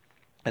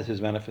 as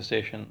His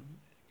manifestation,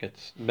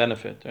 gets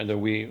benefit, and that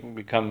we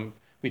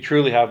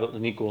truly have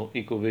an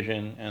equal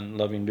vision and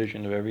loving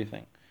vision of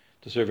everything,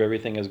 to serve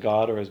everything as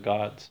God or as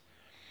God's.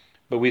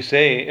 But we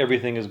say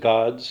everything is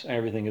God's and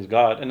everything is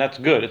God, and that's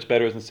good. It's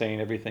better than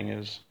saying everything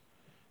is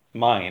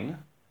mine.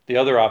 The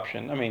other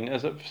option, I mean,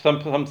 some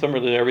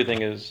really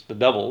everything is the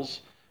devil's.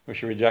 We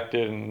should reject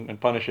it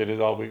and punish it as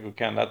all we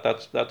can.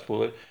 That's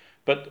foolish.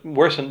 But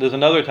worse, there's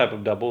another type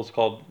of devil. It's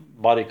called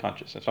body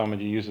consciousness.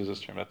 Swamiji uses this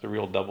term. That's the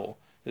real devil.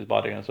 Is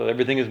body. So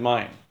everything is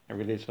mine. It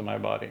relates to my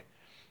body,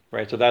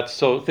 right?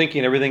 So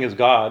thinking everything is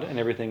God and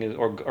everything is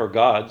or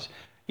God's.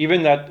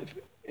 Even that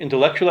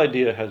intellectual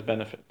idea has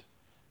benefit,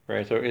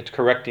 right? So it's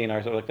correcting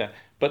ourselves like that.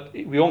 But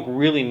we don't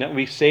really know.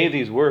 We say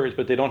these words,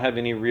 but they don't have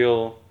any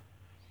real.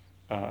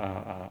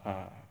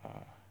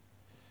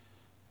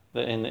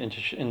 In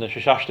the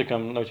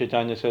Shashtakam, Lord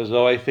Chaitanya says,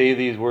 though I say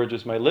these words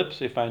with my lips,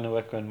 they find no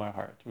echo in my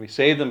heart. We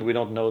say them, but we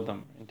don't know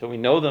them. Until we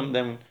know them,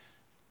 then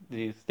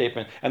these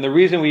statements. And the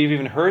reason we've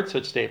even heard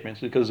such statements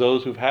is because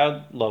those who've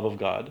had love of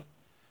God,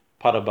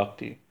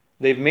 Parabhakti,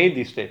 they've made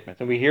these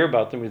statements. And we hear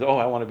about them, we say, oh,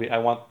 I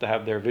want to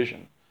have their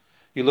vision.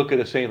 You look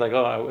at a saint like,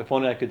 oh, if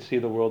only I could see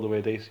the world the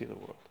way they see the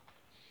world.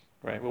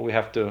 Right? Well,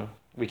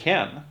 we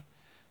can,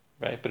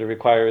 right? But it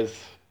requires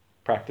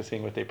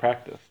practicing what they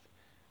practiced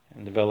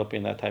and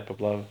developing that type of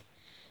love.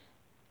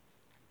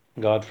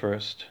 God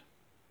first.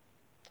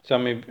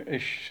 Swami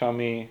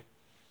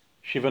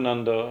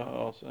Shivananda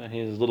also,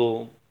 his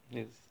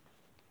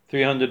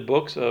 300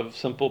 books of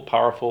simple,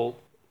 powerful,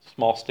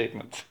 small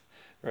statements,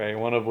 right?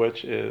 One of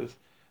which is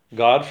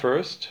God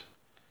first,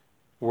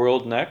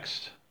 world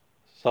next,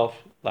 self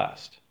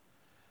last.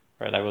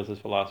 Right, that was his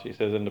philosophy. He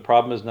says, and the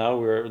problem is now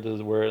we're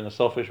in a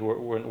selfish,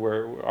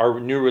 where our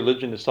new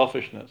religion is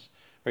selfishness.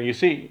 Where you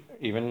see,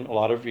 even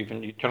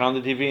you turn on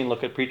the TV and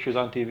look at preachers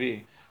on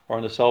TV, or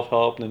in the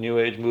self-help, the New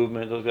Age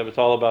movement, it's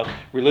all about,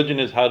 religion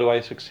is how do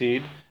I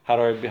succeed,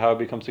 how I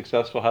become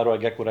successful, how do I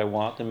get what I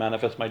want and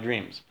manifest my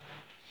dreams.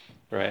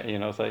 right?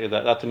 So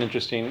that's an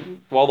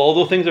interesting. Well, all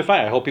those things are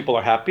fine. I hope people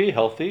are happy,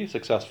 healthy,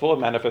 successful,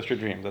 and manifest your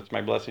dreams. That's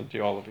my blessing to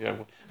all of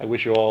you. I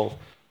wish you all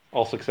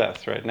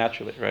success, right?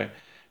 Naturally, right?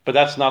 But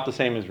that's not the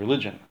same as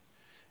religion,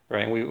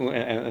 right?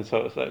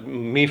 So it's like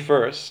me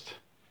first,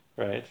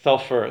 right?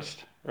 Self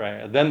first,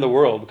 right? Then the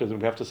world, because we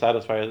have to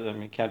satisfy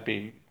them. It can't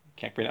be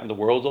and the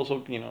world's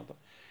also,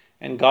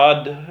 and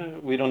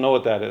God, we don't know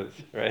what that is,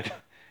 right?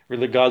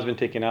 Really, God's been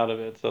taken out of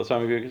it. So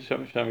Swami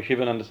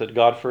Shivananda said,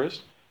 God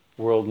first,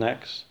 world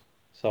next,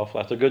 self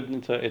last.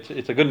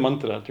 It's a good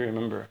mantra to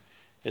remember.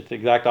 It's the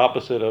exact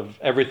opposite of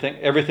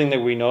everything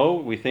that we know,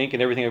 we think,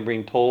 and everything we're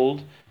being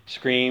told,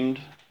 screamed,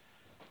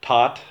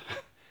 taught.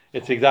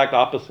 It's the exact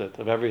opposite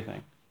of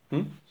everything.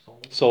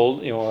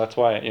 Sold, that's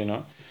why,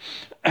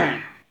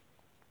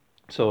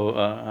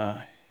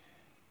 So,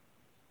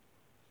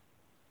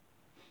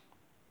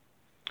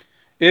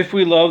 if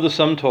we love the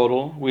sum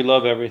total, we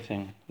love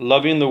everything.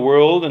 Loving the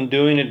world and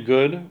doing it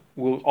good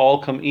will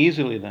all come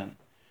easily then.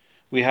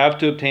 We have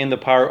to obtain the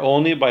power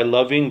only by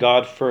loving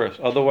God first.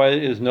 Otherwise,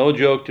 it is no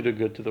joke to do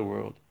good to the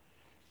world.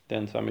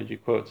 Then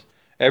Swamiji quotes,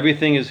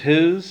 everything is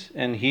His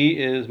and He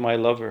is my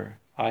lover.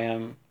 I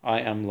am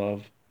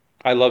love.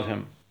 I love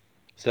Him,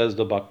 says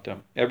the Bhakta.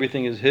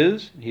 Everything is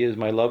His, He is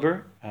my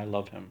lover, I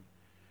love Him.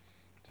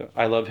 So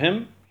I love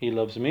Him, He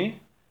loves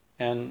me,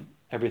 and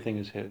everything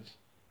is His.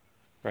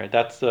 Right,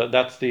 that's the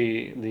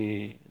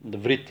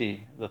vritti,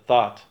 the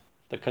thought,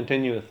 the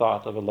continuous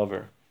thought of a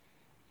lover.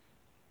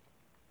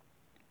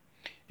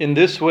 In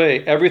this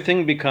way,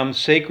 everything becomes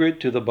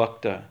sacred to the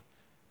bhakta,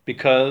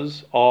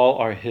 because all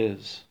are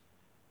his.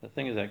 The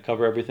thing is that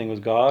cover everything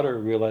with God, or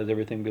realize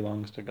everything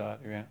belongs to God.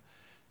 Yeah.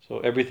 So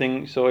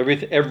everything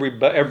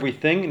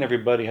and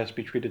everybody has to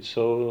be treated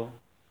so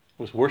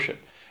with worship.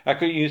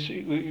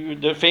 Actually,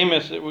 the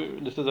famous.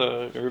 This is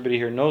everybody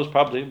here knows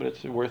probably, but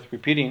it's worth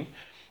repeating.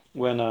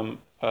 When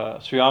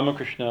Sri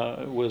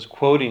Ramakrishna was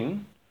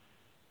quoting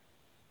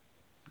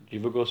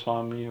Jiva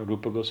Goswami or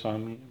Rupa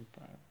Goswami,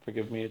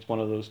 forgive me, it's one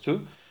of those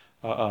two,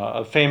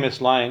 a famous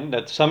line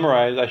that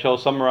I shall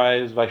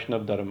summarize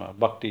Vaishnava Dharma,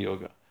 Bhakti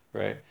Yoga,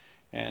 right?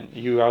 And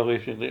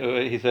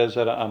he says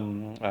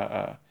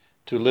that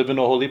to live in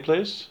a holy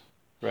place,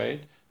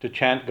 right? To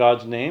chant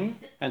God's name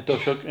and to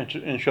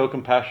show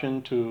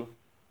compassion to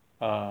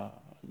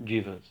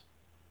jivas.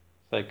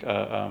 Like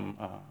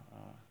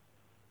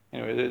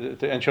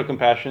and show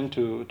compassion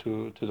to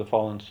the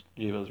fallen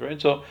jivas,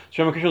 right? So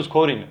Sri Ramakrishna is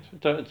quoting it.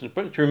 It's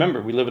important to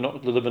remember we live in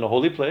a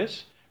holy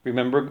place.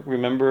 Remember,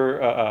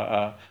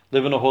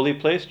 live in a holy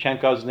place,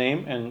 chant God's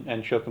name,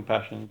 and show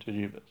compassion to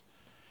jivas.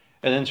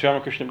 And then Sri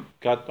Ramakrishna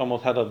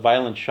almost had a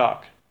violent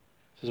shock.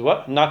 He says,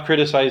 "What?" Not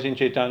criticizing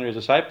Chaitanya's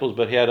disciples,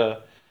 but he had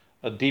a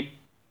deep,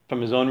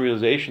 from his own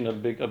realization, a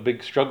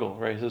big struggle.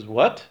 Right? He says,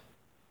 "What?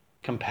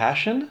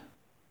 Compassion?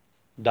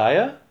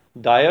 Daya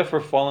for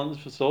fallen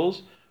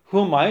souls?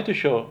 Who am I to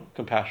show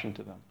compassion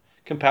to them?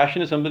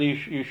 Compassion is somebody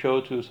you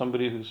show to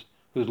somebody who's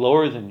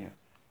lower than you.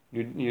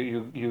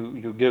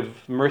 You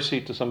give mercy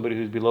to somebody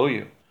who's below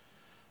you,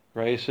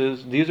 right?" He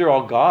says these are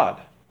all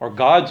God or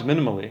gods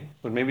minimally,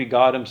 but maybe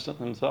God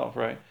himself,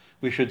 right?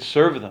 We should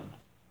serve them,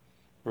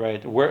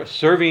 right? Where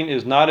serving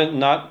is not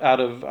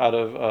out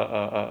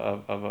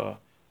of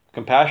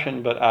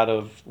compassion, but out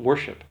of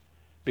worship,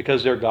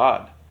 because they're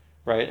God,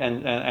 right?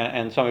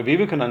 And Swami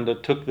Vivekananda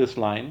took this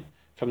line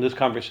from this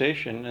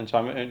conversation, and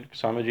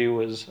Swamiji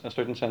was, in a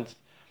certain sense,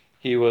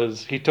 he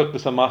took the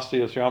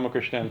samasti of Sri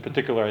Ramakrishna and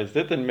particularized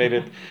it and made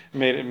it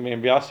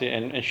Vyasi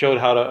and showed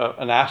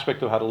an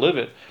aspect of how to live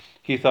it.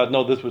 He thought,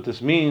 no, what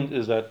this means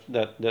is that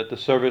the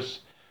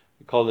service,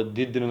 we call it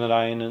Didra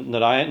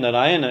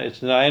Narayana,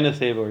 it's Narayana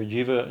Seva or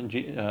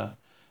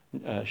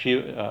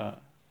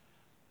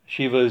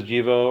Shiva's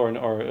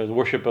Jiva or the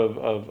worship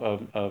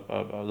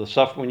of the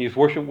suffering.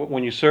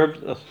 When you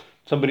serve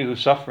somebody who's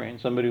suffering,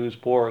 somebody who's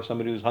poor,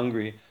 somebody who's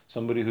hungry,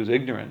 somebody who's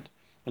ignorant,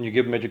 and you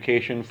give them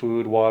education,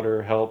 food,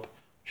 water, help,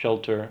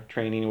 shelter,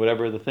 training,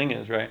 whatever the thing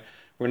is, right?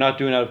 We're not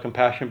doing it out of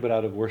compassion, but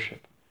out of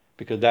worship,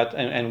 because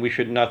and we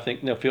should not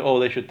feel, oh,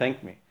 they should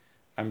thank me.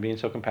 I'm being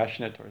so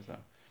compassionate towards them.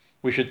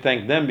 We should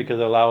thank them because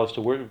they allow us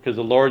to work, because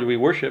the Lord we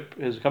worship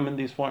has come in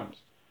these forms,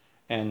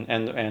 and it,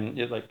 in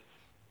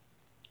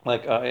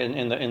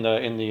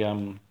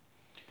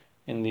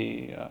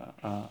the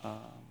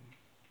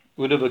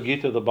Uddhava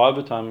Gita, the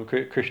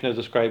Bhagavatam, Krishna is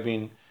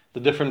describing the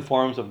different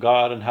forms of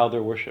God and how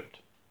they're worshipped.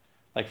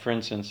 Like, for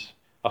instance,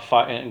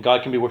 and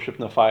God can be worshipped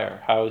in the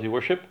fire. How is He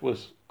worshipped?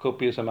 With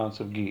copious amounts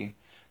of ghee.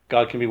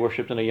 God can be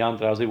worshipped in a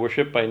yantra. How is He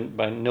worshipped?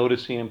 By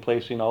noticing and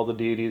placing all the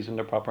deities in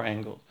their proper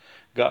angles.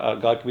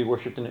 God can be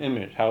worshipped in an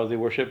image. How is He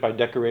worshipped? By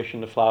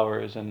decoration of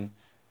flowers and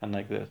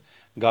like this.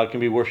 God can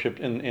be worshipped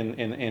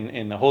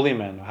in a holy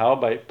man. How?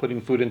 By putting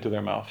food into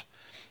their mouth.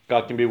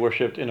 God can be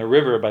worshipped in a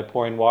river by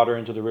pouring water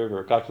into the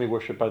river. God can be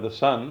worshipped by the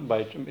sun,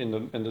 in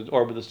the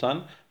orb of the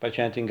sun, by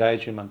chanting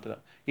Gayatri Mantra.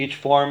 Each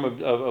form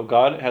of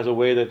God has a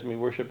way that we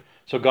worship.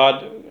 So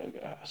God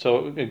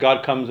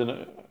comes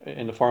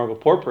in the form of a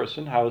poor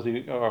person. How is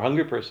He, or a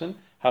hungry person?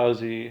 How is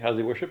he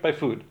worshipped? By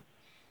food.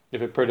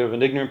 If it's part of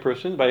an ignorant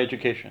person, by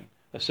education.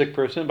 a sick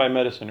person by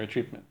medicine or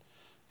treatment.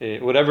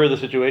 Whatever the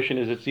situation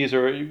is, these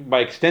are,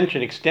 by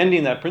extension,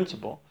 extending that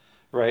principle,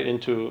 right,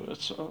 into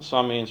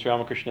Swami and Sri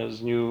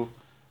Ramakrishna's new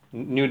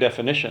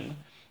definition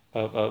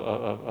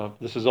of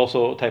this is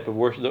also a type of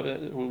worship.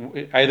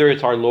 Either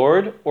it's our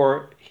Lord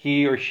or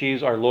he or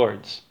she's our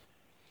Lord's,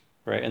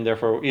 right? And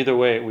therefore, either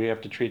way, we have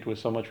to treat with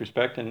so much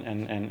respect,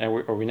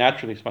 or we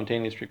naturally,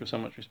 spontaneously treat with so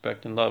much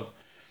respect and love.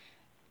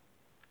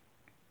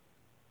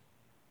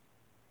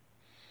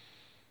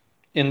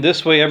 In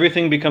this way,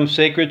 everything becomes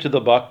sacred to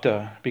the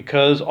Bhakta,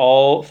 because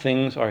all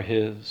things are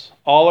his.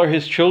 All are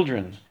his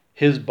children,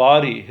 his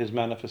body, his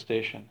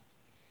manifestation.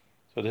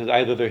 So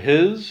either they're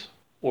his,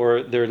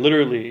 or they're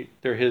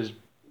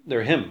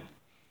him.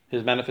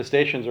 His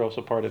manifestations are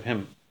also part of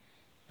him,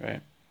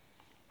 right?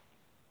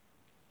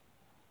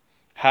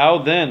 How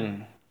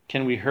then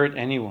can we hurt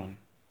anyone?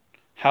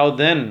 How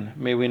then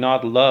may we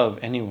not love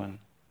anyone?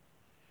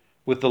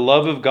 With the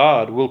love of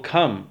God will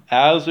come,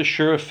 as a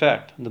sure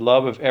effect, the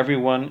love of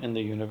everyone in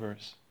the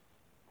universe.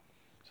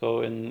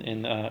 So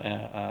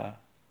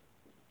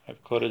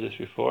I've quoted this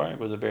before. It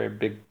was a very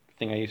big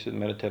thing I used to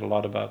meditate a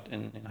lot about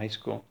in high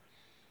school.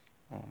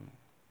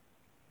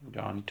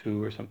 John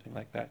 2 or something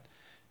like that.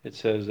 It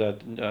says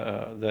that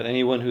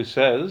anyone who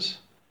says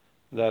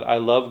that I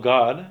love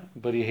God,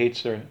 but he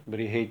hates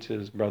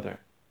his brother,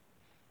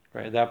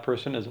 right? That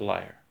person is a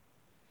liar.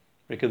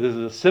 Because this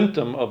is a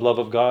symptom of love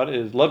of God,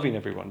 is loving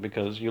everyone.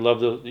 Because if you love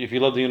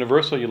the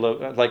universal, you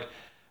love, like,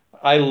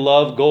 I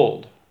love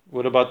gold.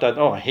 What about that?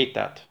 Oh, I hate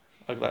that.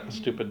 Like that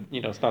stupid,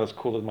 it's not as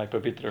cool as my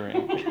Pavitra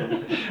ring.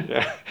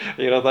 Yeah.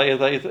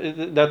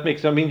 That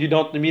makes,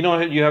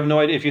 you have no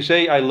idea. If you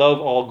say I love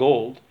all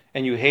gold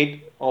and you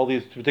hate all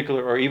these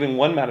particular, or even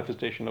one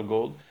manifestation of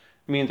gold,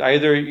 it means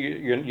either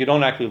you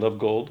don't actually love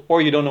gold,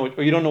 or you don't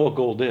know what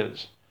gold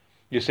is.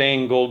 You're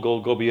saying gold,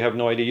 gold, gold, but you have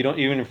no idea. You don't,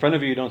 even in front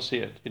of you, you don't see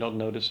it. You don't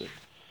notice it,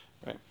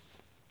 right?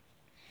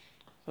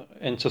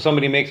 And so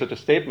somebody makes such a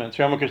statement.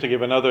 Sri Ramakrishna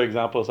gave another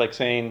example. It's like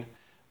saying,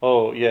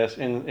 "Oh yes,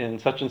 in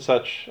such and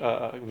such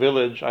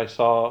village, I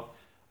saw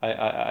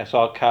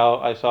a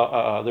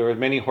cow. There were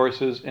many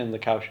horses in the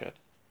cowshed,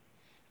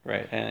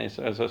 right?" And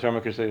as Sri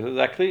Ramakrishna says,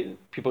 actually,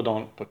 people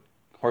don't put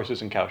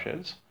horses in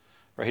cowsheds,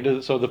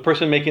 right? So the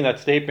person making that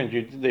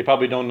statement, they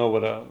probably don't know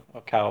what a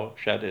cow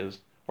shed is.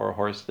 Or a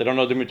horse. They don't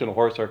know the difference between a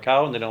horse or a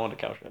cow, and they don't know what a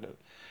cowshed is,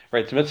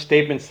 right? So those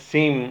statements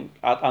seem,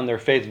 on their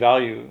face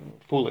value,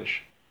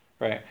 foolish,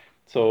 right?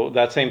 So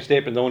that same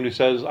statement, the one who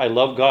says, I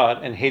love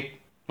God and hate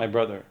my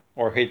brother,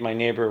 or hate my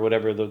neighbor,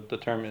 whatever the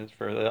term is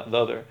for the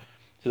other,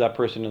 so that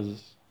person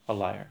is a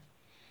liar,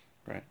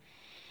 right?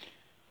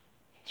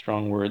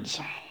 Strong words.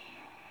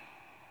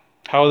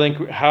 How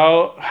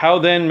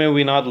then may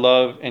we not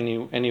love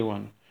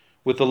anyone?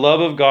 With the love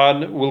of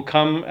God will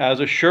come as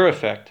a sure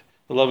effect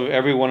the love of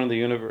everyone in the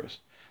universe.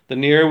 The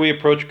nearer we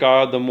approach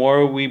God, the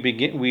more do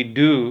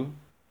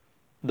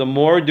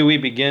we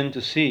begin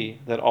to see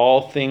that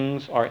all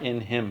things are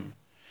in him.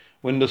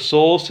 When the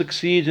soul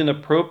succeeds in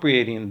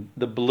appropriating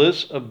the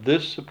bliss of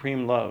this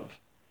supreme love,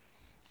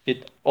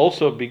 it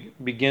also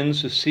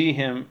begins to see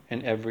him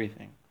in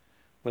everything.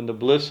 When the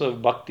bliss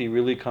of bhakti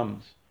really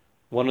comes,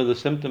 one of the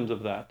symptoms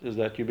of that is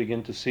that you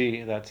begin to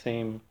see that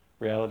same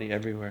reality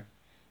everywhere.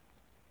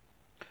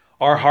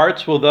 Our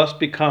hearts will thus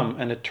become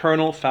an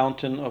eternal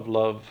fountain of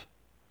love.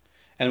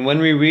 And when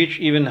we reach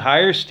even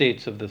higher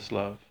states of this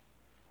love,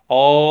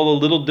 all the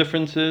little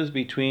differences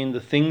between the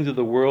things of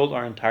the world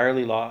are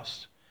entirely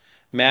lost.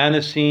 Man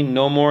is seen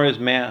no more as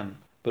man,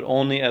 but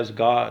only as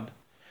God.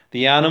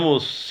 The animal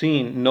is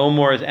seen no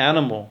more as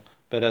animal,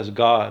 but as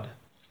God.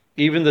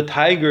 Even the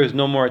tiger is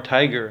no more a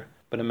tiger,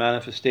 but a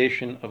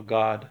manifestation of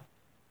God.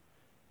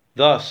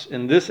 Thus,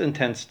 in this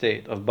intense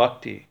state of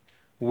bhakti,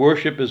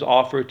 worship is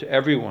offered to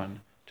everyone,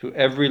 to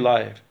every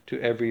life,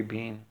 to every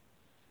being.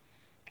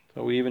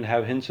 So we even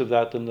have hints of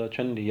that in the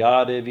Chandi,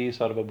 Ya Devi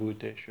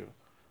Sarvabhuteshu.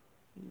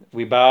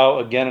 We bow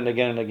again and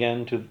again and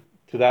again to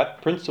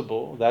that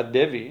principle, that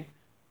Devi,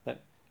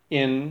 that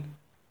in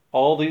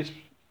all these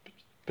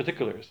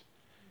particulars,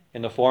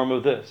 in the form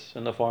of this,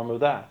 in the form of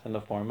that, in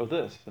the form of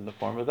this, in the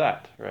form of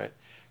that, right?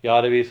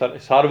 Ya Devi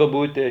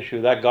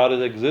Sarvabhuteshu, that God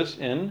exists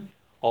in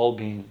all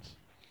beings,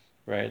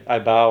 right? I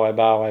bow, I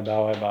bow, I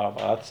bow, I bow.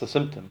 That's the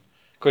symptom.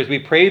 Of course, we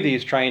pray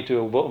these trying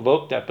to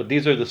evoke that, but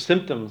these are the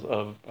symptoms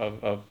of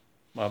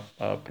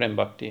Prem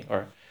Bhakti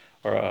or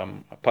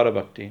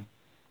Parabhakti.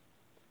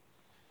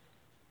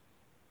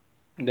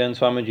 Then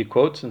Swamiji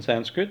quotes in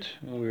Sanskrit.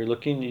 We were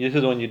looking. This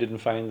is the one you didn't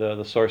find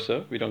the source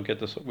of. We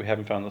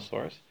haven't found the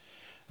source.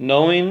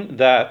 Knowing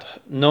that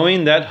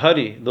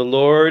Hari, the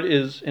Lord,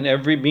 is in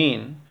every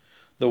being,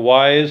 the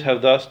wise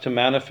have thus to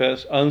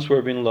manifest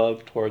unswerving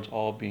love towards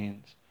all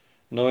beings.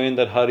 Knowing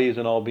that Hari is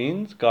in all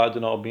beings, God's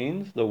in all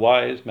beings, the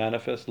wise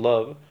manifest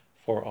love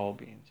for all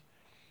beings.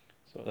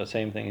 So the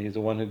same thing. He's the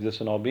one who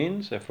exists in all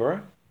beings.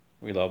 Therefore,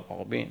 we love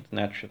all beings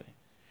naturally.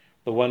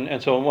 One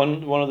of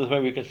the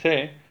ways we can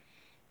say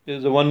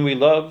is the one we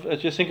love.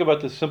 Let's just think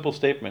about this simple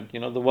statement.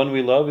 The one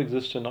we love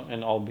exists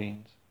in all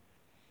beings,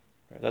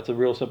 Right? That's a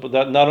real simple.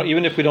 That not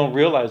even if we don't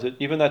realize it,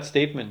 even that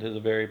statement is a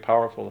very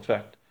powerful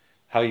effect.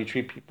 How you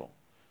treat people.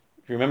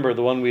 Remember,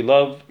 the one we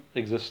love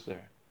exists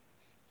there,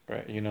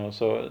 right?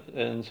 So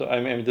I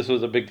mean, this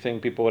was a big thing.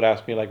 People would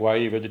ask me like, "Why are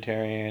you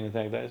vegetarian?" and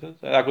things like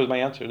that. That was my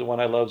answer. The one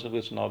I love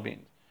lives in all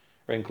beings,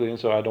 right? Including,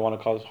 so I don't want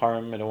to cause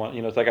harm. I don't want,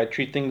 it's like I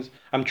treat things.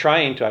 I'm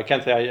trying to. I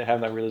can't say I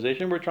have that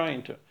realization. We're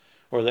trying to,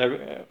 or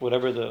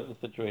whatever the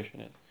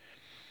situation is.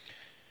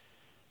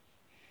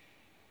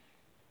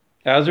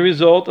 As a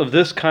result of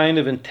this kind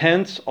of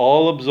intense,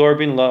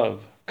 all-absorbing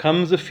love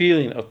comes a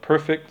feeling of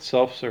perfect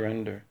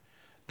self-surrender,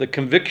 the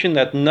conviction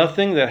that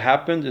nothing that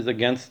happens is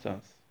against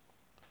us,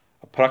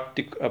 a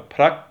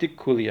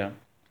practiculia.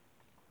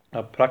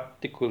 That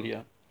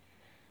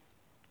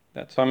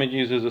Swamiji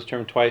uses this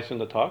term twice in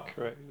the talk,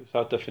 right?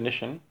 Without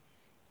definition.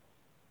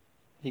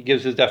 He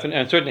gives his definition,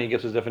 and certainly he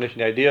gives his definition,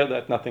 the idea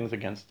that nothing's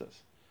against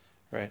us,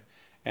 right?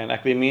 And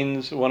actually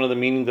means, one of the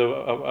meanings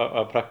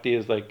of prakti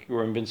is like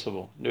we're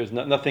invincible. There's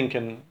nothing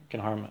can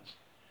harm us,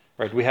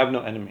 right? We have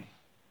no enemy,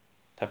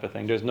 type of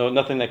thing. There's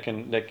nothing that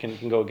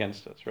can go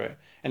against us, right?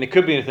 And it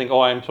could be anything.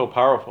 Oh, I'm so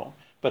powerful.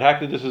 But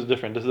actually, this is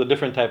different. This is a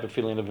different type of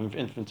feeling of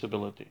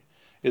invincibility.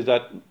 Is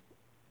that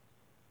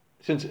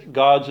since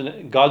God's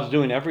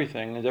doing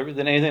everything,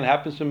 then anything that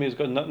happens to me is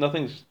good.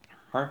 Nothing's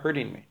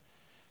hurting me,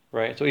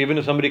 right? So even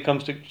if somebody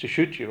comes to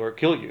shoot you or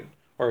kill you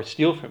or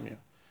steal from you.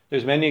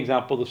 There's many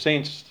examples of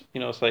saints.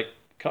 It's like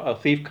a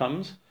thief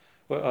comes,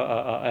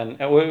 and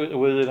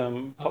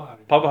with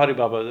Papa Hari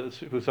Baba,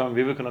 who Swami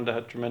Vivekananda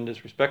had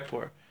tremendous respect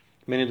for.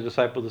 Many of the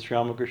disciples of Sri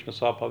Ramakrishna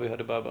saw Papa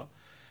Hari Baba,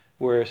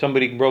 where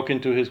somebody broke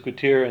into his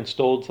kutir and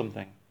stole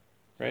something,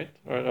 right?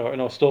 Or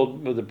no, stole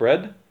the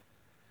bread,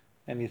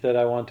 and he said,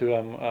 "I want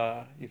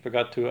to." He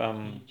forgot to.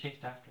 He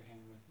chased after him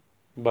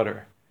with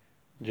butter.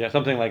 Yeah,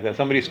 something like that.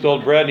 Somebody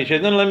stole bread. And he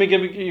said, "No, let me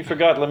give you. You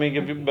forgot. Let me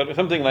give you butter."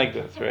 Something like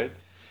this, right?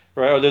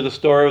 Right, or there's a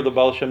story of the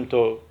Baal Shem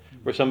Tov,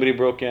 where somebody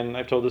broke in.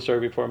 I've told this story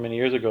before many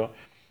years ago.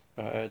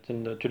 It's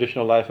in the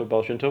traditional life of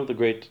Baal Shem Tov, the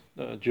great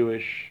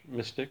Jewish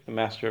mystic, the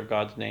master of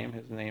God's name.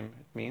 His name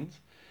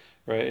means,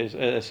 right?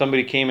 Is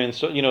somebody came in.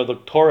 So the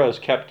Torah is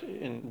kept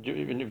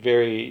in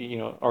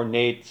very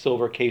ornate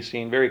silver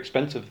casing, very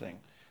expensive thing.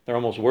 They're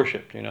almost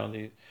worshipped.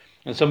 And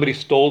somebody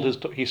stole his.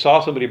 He saw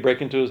somebody break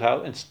into his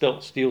house and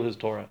steal his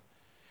Torah,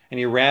 and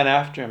he ran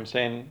after him,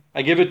 saying,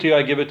 "I give it to you.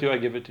 I give it to you. I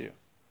give it to you."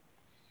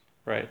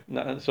 Right.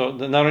 So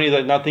not only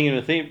that, not thinking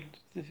of the thing,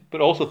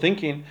 but also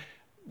thinking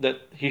that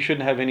he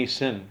shouldn't have any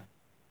sin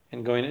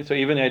in going. So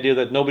even the idea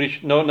that not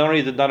only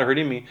is it not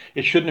hurting me,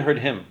 it shouldn't hurt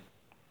him.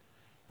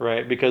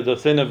 Right. Because the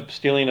sin of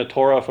stealing a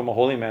Torah from a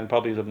holy man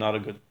probably is not a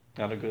good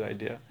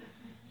idea.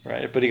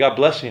 Right. But he got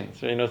blessings.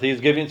 So,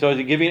 he's giving. So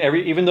he's giving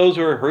even those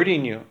who are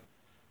hurting you,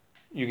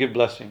 you give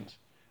blessings.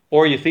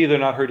 Or you see they're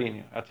not hurting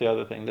you. That's the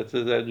other thing. That's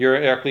that you're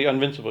actually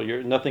invincible.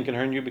 Nothing can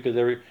hurt you because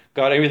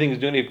everything is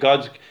doing. If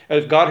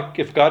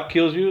God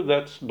kills you,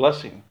 that's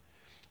blessing.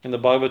 In the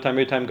Bhagavatam,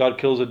 every time God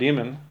kills a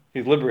demon,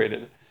 he's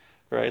liberated,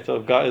 right? So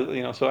if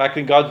God, so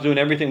actually God's doing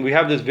everything. We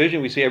have this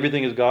vision. We see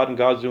everything is God, and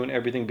God's doing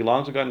everything.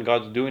 Belongs to God, and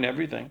God's doing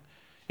everything.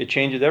 It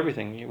changes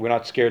everything. We're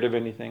not scared of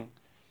anything.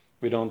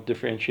 We don't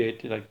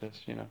differentiate like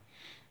this,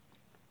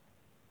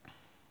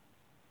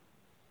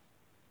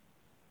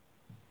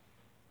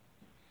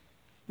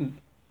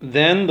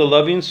 Then the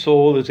loving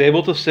soul is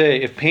able to say,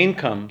 if pain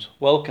comes,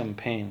 welcome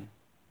pain.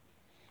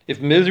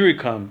 If misery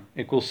comes,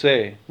 it will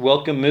say,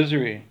 welcome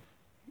misery.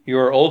 You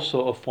are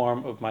also a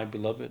form of my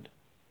beloved.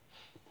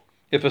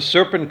 If a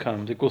serpent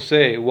comes, it will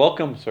say,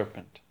 welcome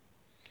serpent.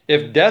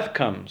 If death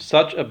comes,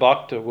 such a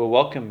bhakta will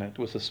welcome it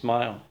with a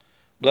smile.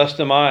 Blessed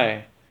am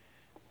I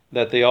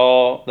that they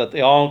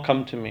all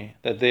come to me,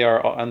 that they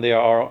are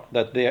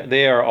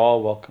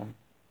all welcome.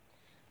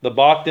 The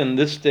bhakta in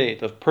this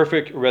state of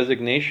perfect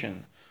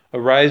resignation,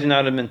 arising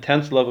out of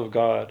intense love of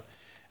God,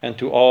 and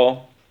to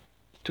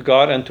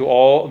God and to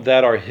all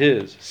that are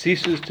His,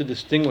 ceases to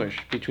distinguish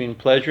between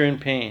pleasure and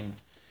pain,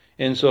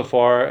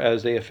 insofar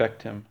as they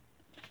affect him.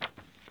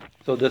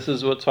 So this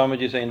is what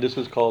Swamiji is saying. This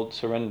is called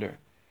surrender,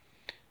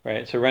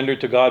 right? Surrender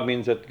to God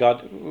means that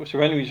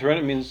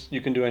surrender means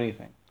you can do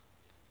anything,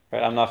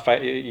 right? I'm not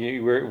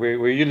fighting.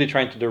 We're usually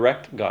trying to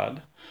direct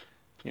God.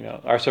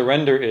 Our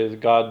surrender is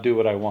God, do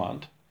what I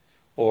want.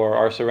 Or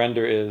our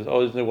surrender is,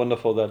 isn't it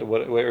wonderful that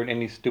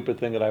any stupid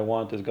thing that I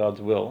want is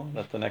God's will?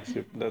 That's the next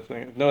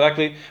thing. No,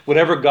 actually,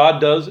 whatever God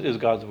does is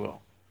God's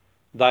will.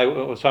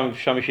 Swami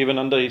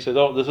Shivananda, he says,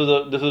 this is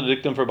a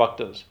dictum for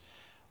bhaktas.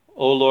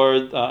 O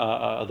Lord,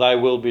 Thy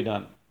will be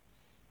done.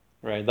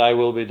 Right? Thy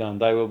will be done.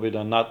 Thy will be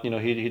done. Not,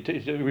 he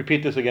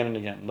repeat this again and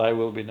again. Thy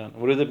will be done.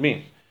 What does it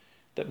mean?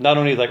 That not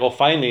only is like,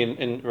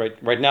 finally,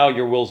 right now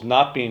your will's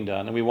not being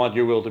done, and we want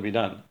your will to be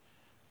done.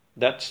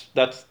 That's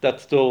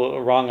still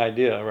a wrong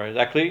idea, right?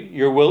 Actually,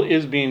 your will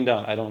is being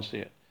done. I don't see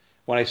it.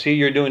 When I see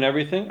you're doing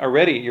everything,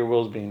 already your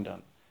will's being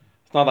done.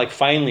 It's not like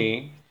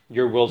finally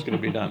your will's going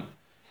to be done.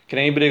 Can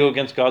anybody go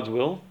against God's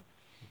will?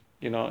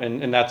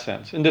 In that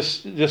sense. And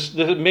this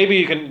maybe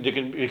you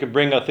can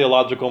bring a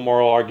theological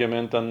moral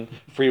argument on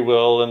free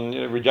will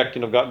and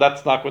rejecting of God.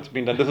 That's not what's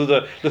being done.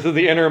 This is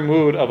the inner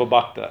mood of a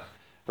bhakta,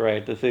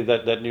 right? To say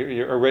that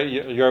you're already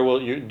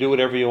you do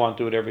whatever you want,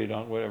 do whatever you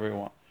don't, whatever you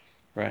want,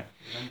 right?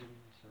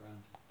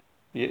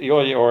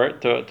 Or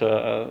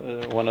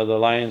to one of the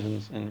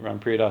lines in Ram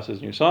Priya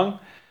Das's new song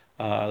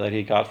that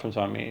he got from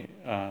Swami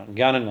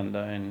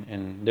Gyanananda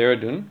in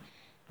Dehradun,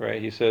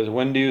 right? He says,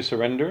 "When do you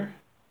surrender?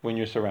 When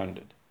you're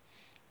surrounded."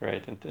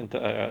 Right, and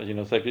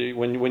it's like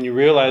when you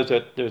realize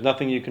that there's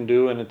nothing you can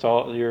do, and it's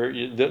all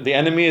the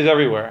enemy is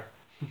everywhere.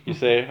 You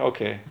say,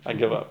 okay, I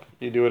give up.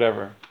 You do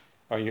whatever,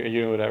 or you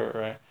do whatever,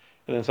 right?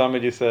 And then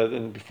Swamiji said,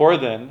 and before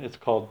then, it's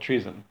called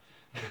treason.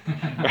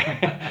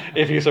 Right?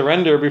 If you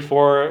surrender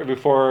before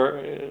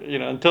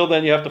until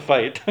then you have to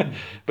fight.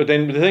 But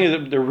then the thing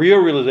is, the real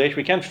realization,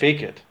 we can't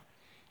fake it,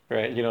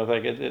 right?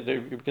 Like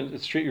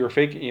it's true. You're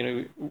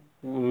faking.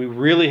 When we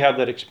really have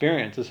that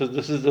experience, this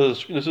is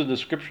the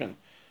description.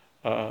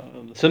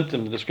 The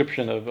symptom, the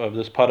description of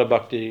this Pada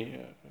Bhakti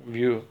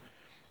view.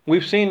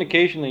 We've seen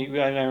occasionally,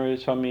 I remember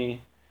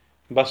Swami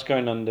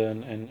Bhaskarnanda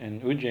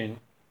and Ujjain,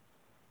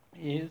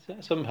 he has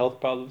some health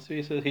problems.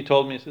 He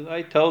told me,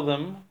 I tell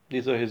them,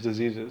 these are his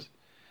diseases.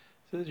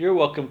 He says, you're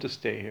welcome to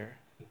stay here,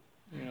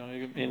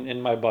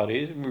 in my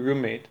body,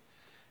 roommate.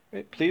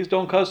 Please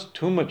don't cause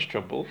too much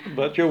trouble,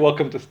 but you're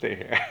welcome to stay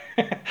here.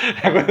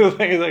 The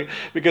thing is, like,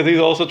 because he's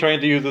also trying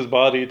to use his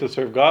body to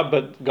serve God,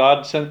 but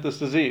God sent this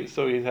disease,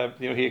 so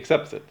he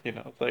accepts it.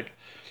 It's like,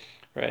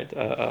 right?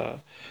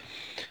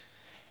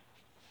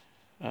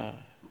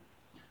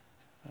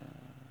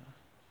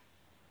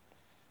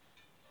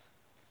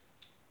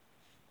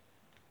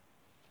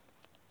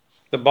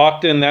 The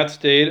bhakta in that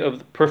state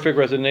of perfect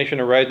resignation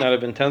arising out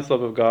of intense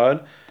love of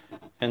God,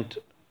 and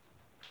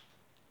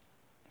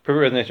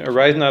perfect resignation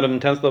arising out of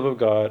intense love of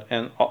God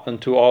and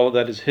to all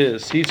that is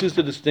His, ceases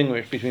to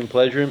distinguish between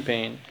pleasure and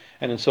pain,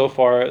 and in so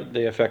far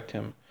they affect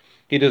him.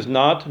 He does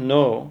not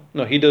know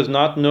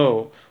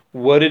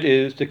what it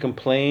is to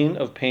complain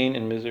of pain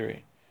and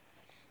misery.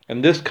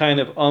 And this kind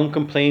of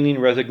uncomplaining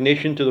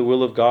resignation to the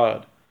will of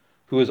God,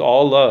 who is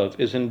all love,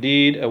 is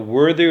indeed a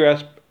worthier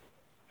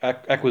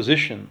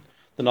acquisition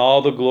than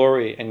all the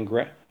glory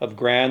of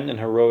grand and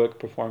heroic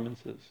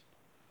performances.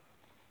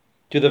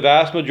 To the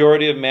vast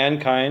majority of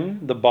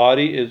mankind, the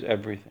body is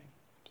everything.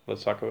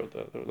 Let's talk about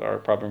our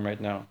problem right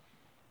now.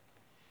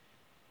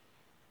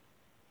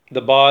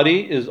 The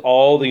body is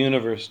all the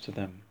universe to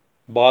them.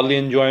 Bodily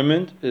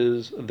enjoyment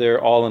is their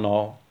all in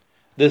all.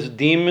 This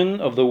demon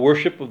of the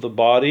worship of the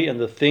body and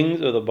the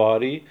things of the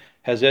body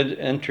has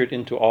entered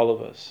into all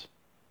of us,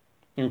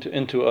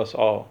 into us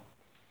all.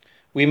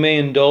 We may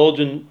indulge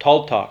in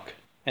tall talk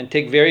and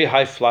take very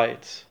high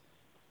flights,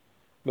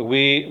 but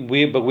we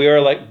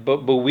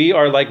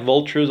are like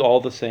vultures all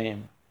the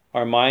same.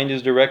 Our mind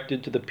is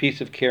directed to the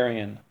piece of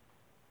carrion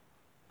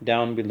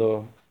down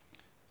below.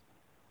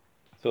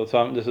 So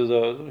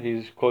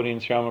he's quoting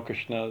Sri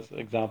Ramakrishna's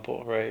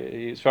example,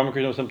 right? Sri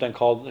Ramakrishna was sometimes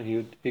called,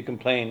 he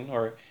complained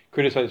or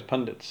criticized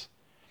pundits,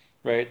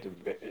 right?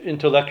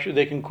 Intellectual,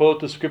 they can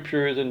quote the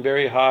scriptures and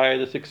very high,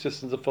 the six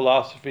systems of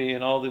philosophy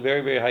and all the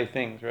very, very high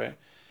things, right?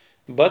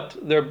 But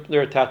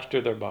they're attached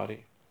to their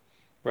body,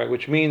 right?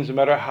 Which means no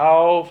matter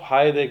how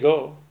high they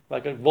go,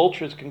 like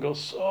vultures can go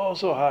so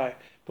high,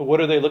 but what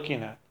are they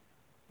looking at?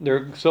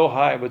 They're so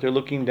high, but they're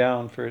looking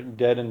down for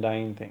dead and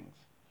dying things,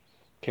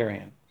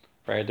 carrion.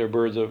 Right, they're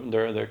birds of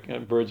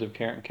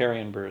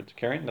carrion birds.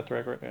 Carrion, that's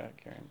right. Yeah,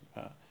 carrion.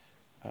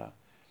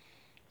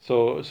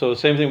 So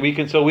same thing.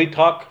 We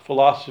talk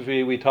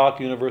philosophy. We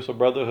talk universal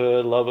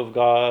brotherhood, love of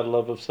God,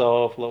 love of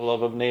self,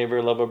 love of neighbor,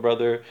 love of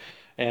brother,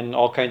 and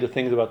all kinds of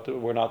things about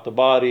we're not the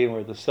body and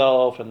we're the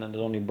self, and then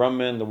there's only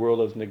Brahman. The world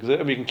doesn't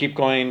exist. We can keep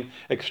going,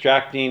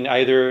 extracting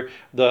either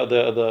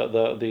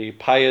the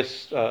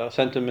pious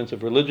sentiments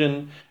of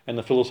religion and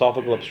the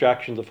philosophical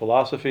abstractions of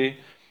philosophy,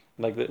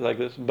 like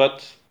this,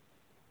 but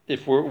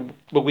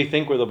we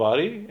think we're the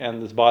body,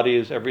 and this body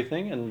is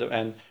everything,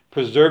 and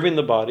preserving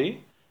the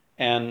body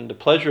and the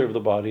pleasure of the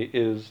body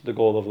is the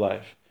goal of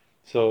life.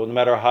 So no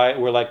matter how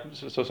we're like,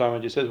 so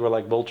Swamiji says, we're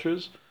like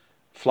vultures,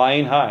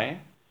 flying high,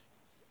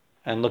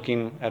 and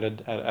looking at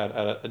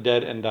a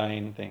dead and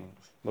dying things,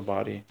 the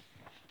body.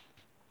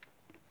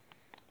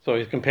 So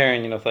he's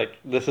comparing, it's like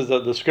this is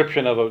a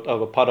description of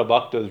a Pada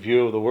Bhakta's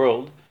view of the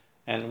world,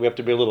 and we have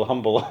to be a little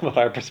humble about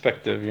our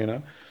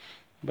perspective,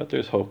 but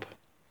there's hope.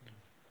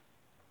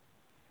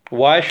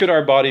 Why should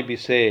our body be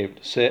saved?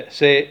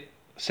 Say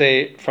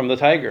from the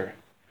tiger.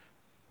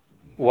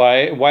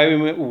 Why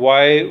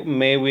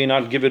may we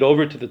not give it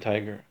over to the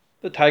tiger?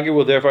 The tiger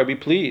will therefore be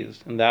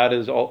pleased, and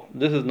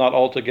this is not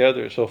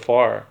altogether so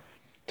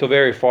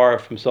very far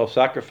from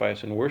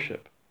self-sacrifice and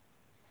worship.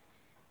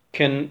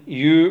 Can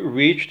you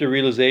reach the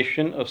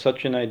realization of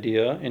such an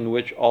idea in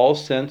which all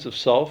sense of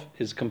self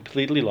is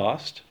completely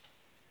lost?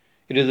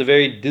 It is a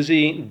very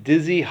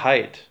dizzy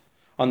height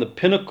on the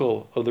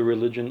pinnacle of the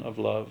religion of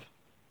love.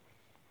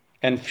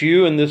 And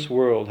few in this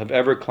world have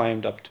ever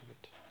climbed up to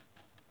it.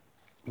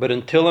 But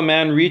until a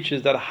man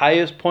reaches that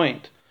highest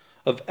point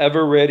of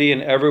ever ready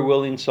and ever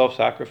willing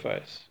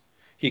self-sacrifice,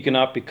 he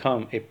cannot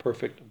become a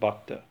perfect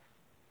bhakta.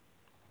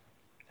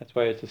 That's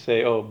why it's to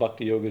say,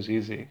 bhakti yoga is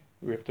easy.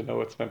 We have to know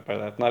what's meant by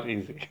that. Not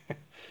easy.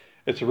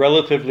 It's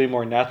relatively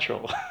more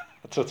natural.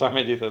 That's what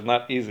Swamiji says,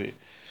 not easy.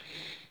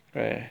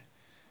 Right.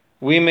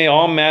 We may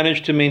all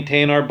manage to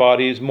maintain our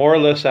bodies more or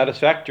less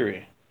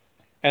satisfactory,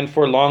 and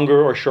for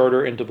longer or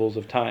shorter intervals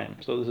of time.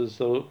 So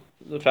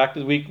the fact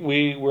is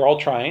we're all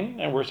trying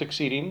and we're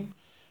succeeding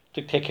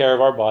to take care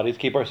of our bodies,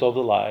 keep ourselves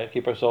alive,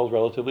 keep ourselves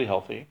relatively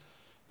healthy,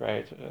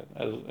 right?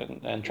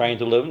 And trying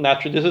to live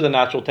naturally. This is a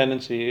natural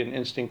tendency and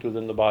instinct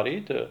within the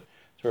body to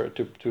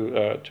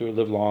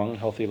live long,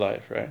 healthy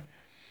life, right?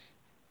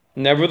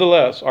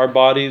 Nevertheless, our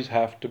bodies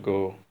have to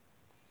go.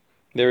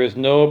 There is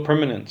no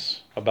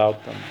permanence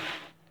about them.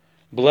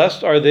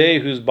 Blessed are they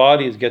whose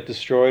bodies get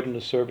destroyed in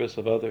the service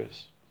of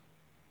others.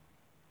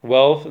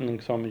 Wealth, and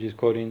Swamiji is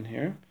quoting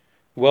here,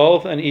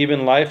 wealth and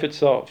even life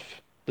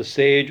itself, the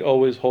sage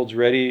always holds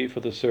ready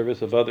for the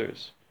service of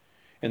others.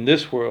 In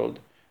this world,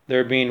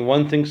 there being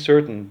one thing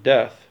certain,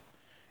 death,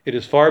 it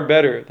is far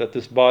better that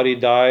this body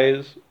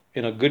dies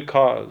in a good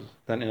cause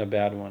than in a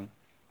bad one.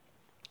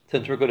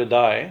 Since we're going to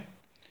die,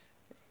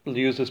 we'll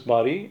use this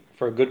body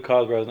for a good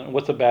cause rather than,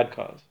 what's a bad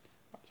cause?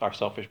 Our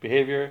selfish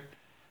behavior,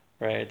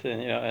 right?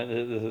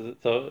 And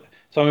so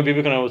many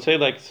people can always say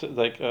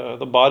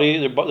the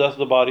body, that's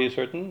the body is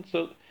certain.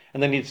 So,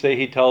 and then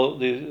he'd tell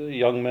these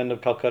young men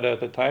of Calcutta at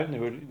the time, they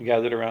were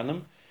gathered around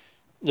him,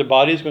 their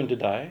body is going to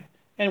die,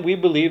 and we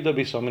believe there'll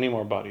be so many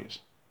more bodies,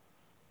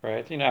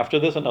 right? After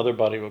this, another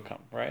body will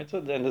come, right?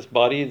 So then this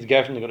body is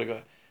definitely going to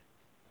go.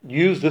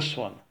 Use this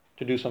one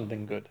to do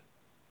something good,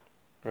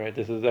 right?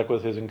 That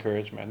was his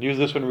encouragement. Use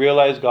this one,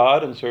 realize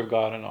God and serve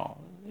God and all.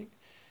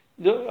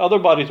 The other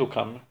bodies will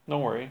come.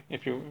 Don't worry.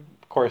 If you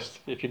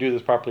do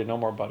this properly, no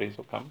more bodies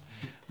will come.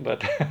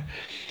 But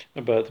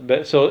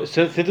so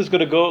since it's going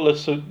to go,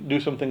 let's do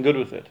something good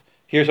with it.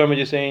 Here's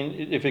somebody saying,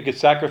 if it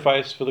gets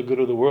sacrificed for the good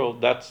of the world,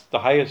 that's the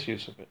highest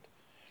use of it.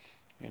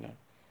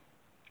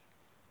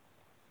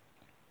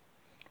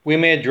 We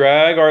may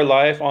drag our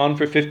life on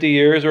for 50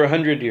 years or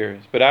 100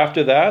 years, but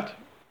after that,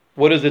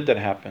 what is it that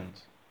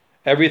happens?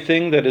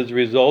 Everything that is the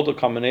result of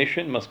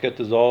combination must get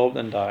dissolved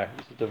and die.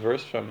 This is the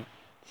verse from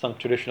some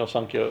traditional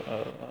Sankhya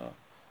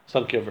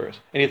verse.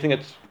 Anything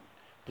that's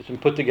been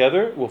put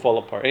together will fall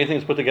apart. Anything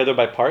that's put together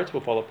by parts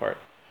will fall apart.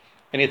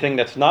 Anything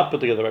that's not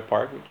put together by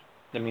part,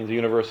 that means the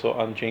universal,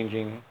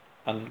 unchanging,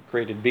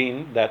 uncreated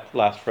being, that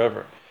lasts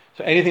forever.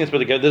 So anything that's put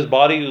together, this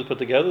body is put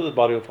together, this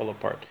body will fall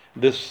apart.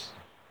 This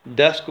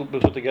desk will be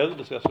put together,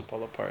 this desk will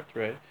fall apart,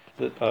 right?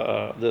 This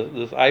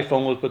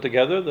iPhone was put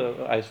together, the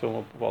iPhone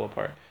will fall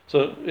apart.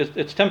 So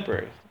it's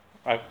temporary.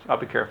 I'll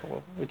be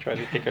careful. We try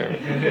to take care of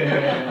it.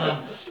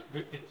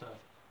 It's a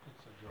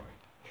droid.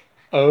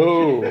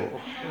 Oh,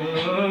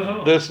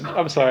 this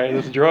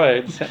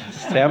droid,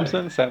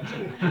 Samson,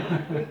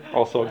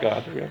 also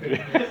God.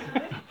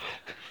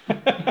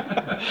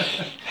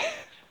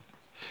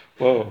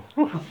 Whoa.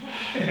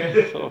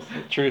 So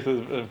truth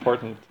is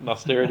important, and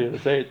austerity of the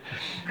sage.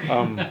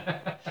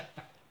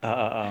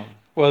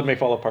 Well, it may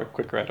fall apart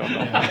quicker. I don't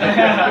know.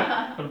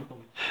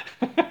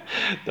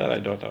 That I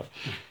don't know.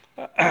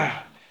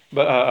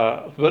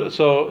 But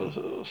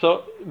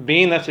so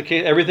being that's the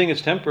case, everything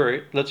is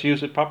temporary. Let's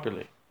use it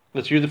properly.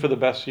 Let's use it for the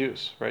best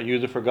use, right?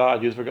 Use it for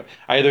God. Use it for God.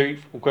 Either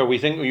we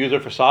think we use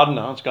it for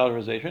sadhana,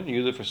 scholarization.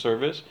 Use it for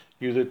service.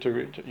 Use it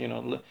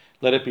to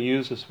let it be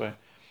used this way,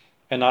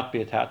 and not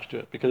be attached to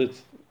it,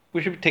 because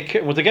we should take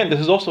care. Once again, this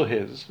is also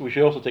his. We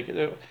should also take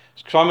it.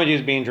 Swamiji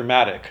is being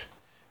dramatic,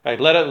 right?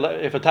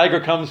 If a tiger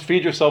comes,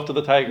 feed yourself to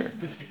the tiger,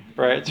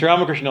 right? Sri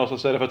Ramakrishna also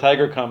said, if a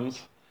tiger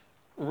comes,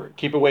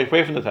 keep away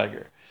from the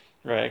tiger,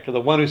 right? Because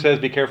the one who says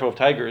be careful of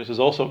tigers is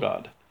also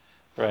God,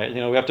 right?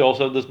 We have to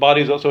also, this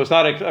body is also, it's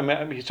not,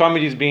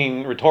 Swamiji is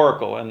being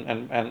rhetorical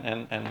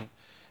and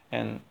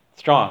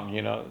strong,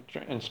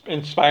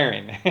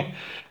 inspiring,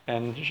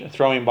 and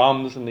throwing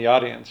bombs in the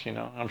audience.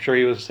 I'm sure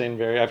he was saying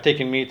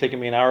taken me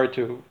an hour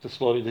to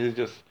slowly.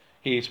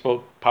 He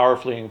spoke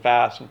powerfully and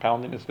fast and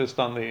pounding his fist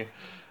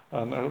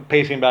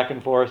pacing back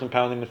and forth and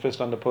pounding the fist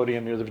on the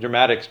podium. He was a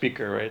dramatic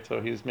speaker, right? So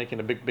he's making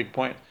a big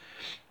point.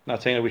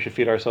 Not saying that we should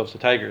feed ourselves to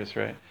tigers,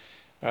 right?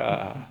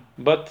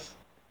 But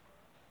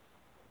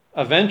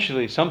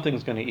eventually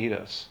something's going to eat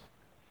us,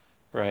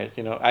 right?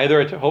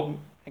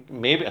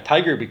 Maybe a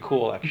tiger would be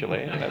cool,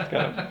 actually. That's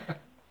kind of a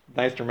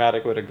nice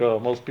dramatic way to go.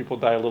 Most people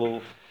die a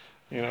little,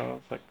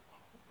 it's like,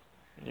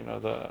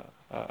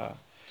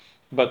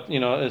 but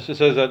it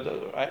says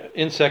that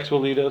insects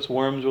will eat us,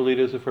 worms will eat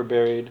us if we're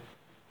buried,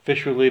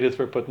 fish will eat us if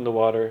we're put in the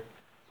water.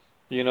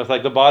 It's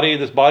like this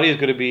body is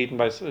going to be eaten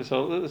by,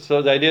 so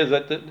the idea is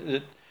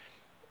that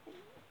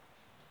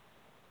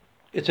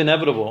it's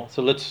inevitable.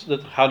 So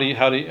how do you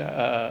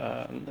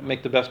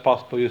make the best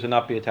possible use and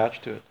not be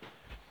attached to it?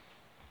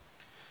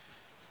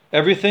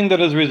 Everything that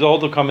is a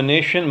result of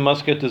combination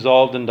must get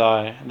dissolved and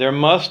die. There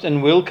must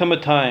and will come a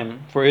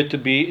time for it to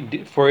be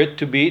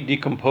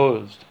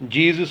decomposed.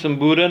 Jesus and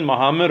Buddha and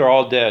Muhammad are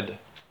all dead.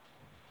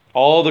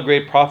 All the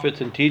great prophets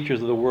and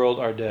teachers of the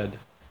world are dead.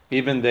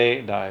 Even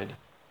they died.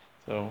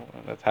 So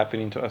that's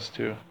happening to us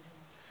too.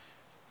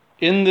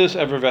 In this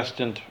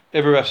effervescent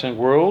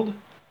world,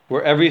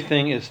 where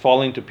everything is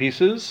falling to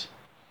pieces,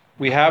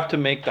 we have to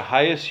make the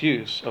highest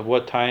use of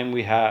what time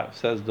we have,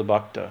 says the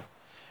Bhakta.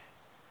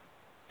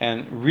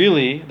 And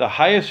really, the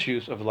highest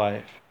use of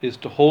life is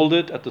to hold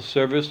it at the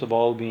service of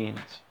all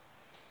beings.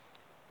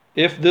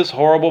 If this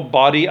horrible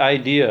body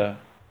idea,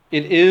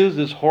 it is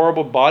this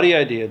horrible body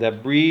idea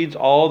that breeds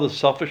all the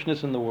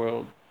selfishness in the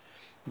world,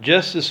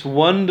 just this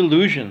one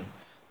delusion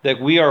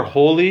that we are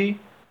wholly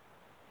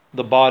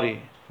the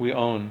body we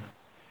own,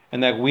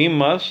 and that we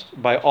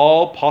must, by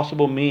all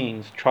possible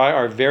means, try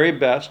our very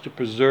best to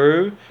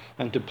preserve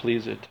and to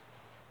please it.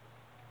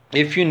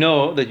 If you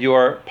know that you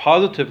are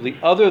positively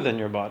other than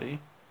your body,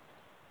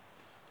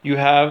 you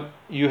have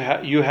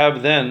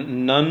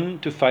then none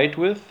to fight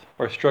with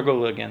or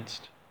struggle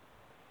against.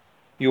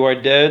 You are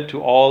dead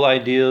to all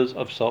ideas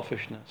of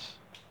selfishness.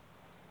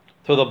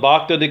 So the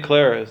Bhakta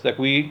declares that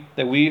we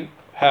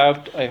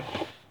have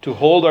to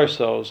hold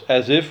ourselves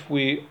as if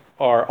we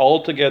are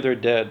altogether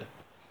dead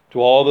to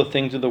all the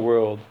things of the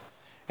world,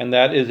 and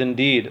that is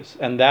indeed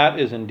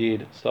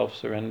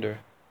self-surrender.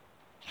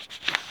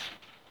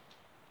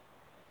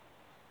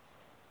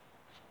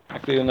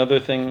 Actually, another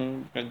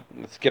thing I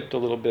skipped a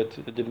little bit,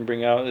 it didn't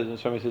bring out,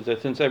 is Swami says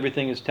that since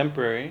everything is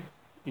temporary,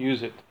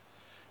 use it.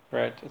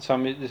 Right?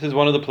 This is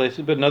one of the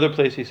places, but another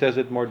place he says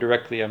it more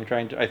directly.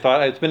 I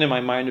thought it's been in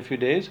my mind a few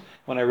days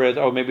when I read,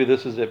 oh, maybe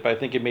this is it, but I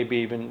think it may be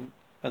even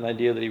an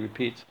idea that he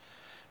repeats.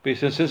 But he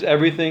says, since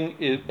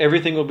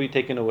everything will be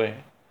taken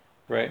away,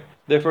 right?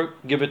 Therefore,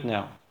 give it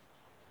now.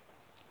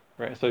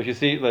 Right? So you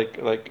see,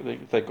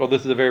 it's like, oh,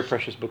 this is a very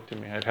precious book to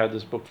me. I've had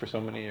this book for so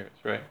many years,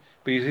 right?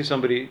 But you see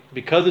somebody,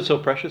 because it's so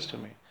precious to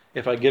me,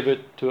 if I give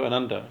it to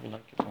Ananda,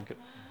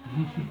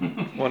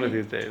 one of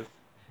these days,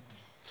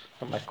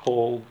 from my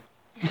cold.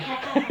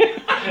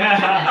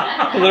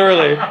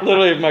 literally,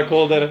 my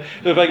cold.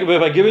 If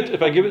I give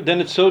it, then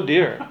it's so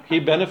dear. He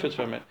benefits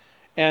from it,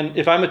 and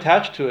if I'm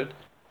attached to it,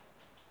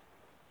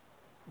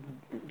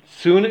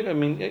 soon,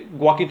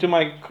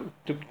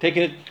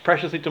 taking it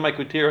preciously to my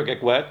kutir, will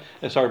get wet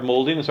and start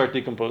molding and start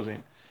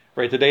decomposing.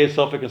 Right, today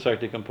itself it can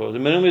start decomposing. The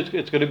minimum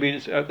it's going to be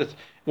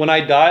when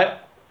I die,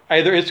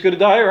 either it's going to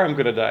die or I'm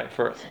going to die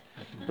first.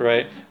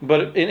 Right,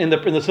 but in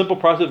the simple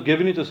process of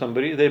giving it to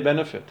somebody, they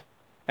benefit.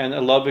 And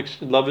love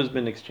has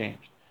been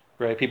exchanged,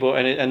 right? People,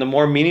 and the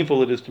more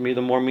meaningful it is to me,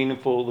 the more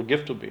meaningful the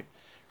gift will be,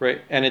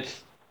 right? And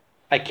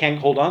I can't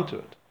hold on to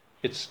it.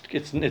 It's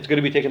going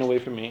to be taken away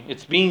from me.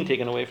 It's being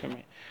taken away from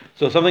me.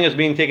 So if something is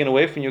being taken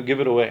away from you, give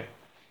it away.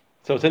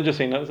 So it's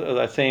interesting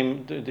that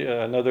same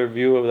another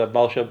view of that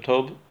Baal Shem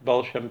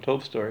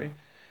Tov story.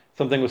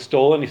 Something was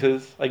stolen. He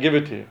says, "I give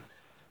it to you."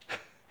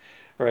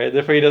 Right?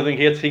 Therefore, he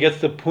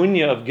gets the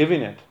punya of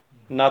giving it,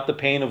 not the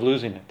pain of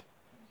losing it.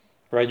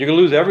 Right, you're going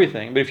to lose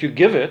everything, but if you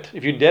give it,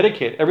 if you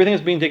dedicate, everything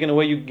that's being taken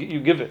away, you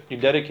give it, you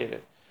dedicate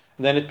it,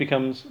 and then it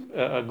becomes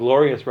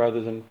glorious rather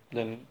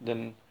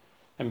than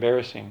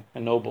embarrassing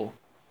and noble.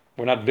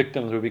 We're not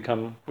victims; we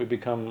become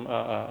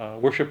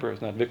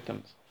worshippers, not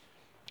victims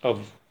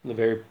of the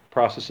very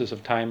processes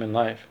of time and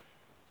life.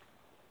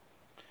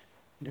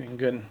 Doing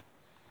good.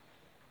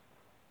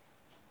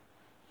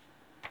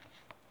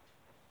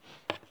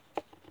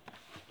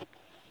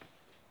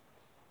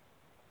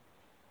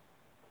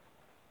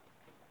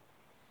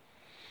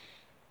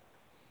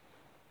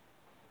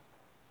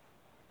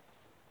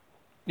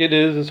 It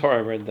is how I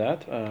read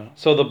that.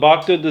 So the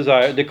Bhakta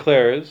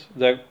declares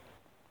that.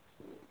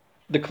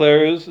 I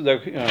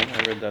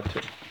read that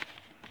too.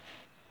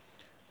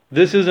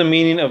 This is the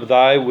meaning of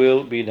 "Thy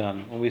will be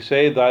done." When we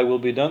say "Thy will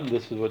be done,"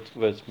 this is what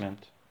it's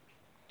meant.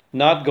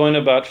 Not going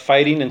about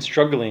fighting and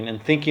struggling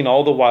and thinking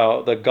all the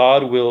while that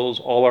God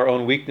wills all our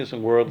own weakness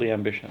and worldly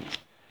ambitions.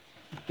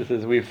 This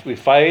is we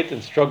fight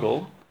and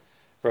struggle,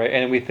 right?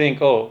 And we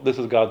think, oh, this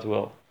is God's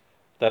will,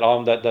 that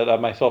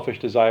my selfish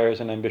desires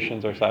and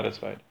ambitions are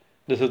satisfied.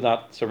 This is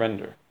not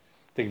surrender.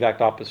 The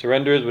exact opposite.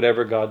 Surrender is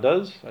whatever God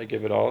does, I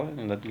give it all,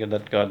 and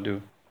let God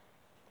do.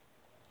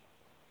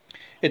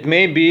 It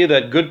may be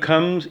that good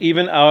comes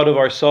even out of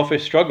our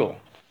selfish struggle.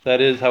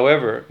 That is,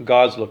 however,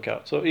 God's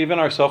lookout. So even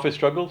our selfish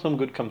struggle, some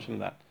good comes from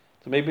that.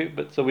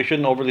 So we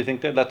shouldn't overly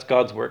think that's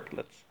God's work.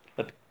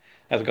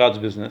 That's God's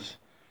business.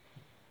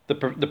 The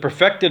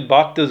perfected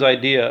Bhakta's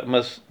idea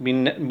must be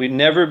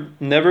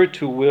never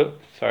to will.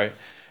 Sorry,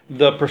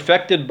 the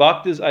perfected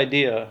Bhakta's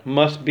idea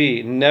must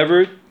be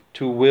never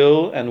to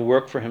will and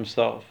work for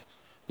himself.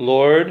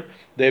 Lord,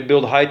 they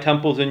build high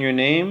temples in your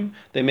name.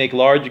 They make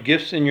large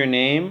gifts in your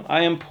name.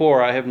 I am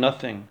poor, I have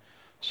nothing.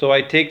 So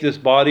I take this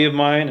body of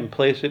mine and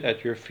place it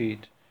at your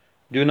feet.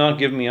 Do not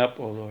give me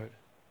up, O Lord.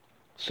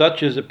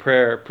 Such is a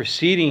prayer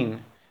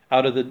proceeding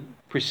out of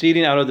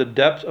the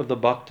depths of the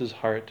Bhakta's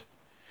heart.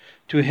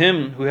 To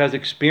him who has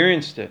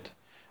experienced it,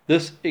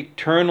 this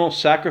eternal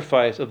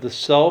sacrifice of the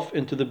self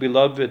into the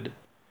beloved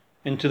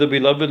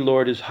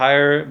Lord is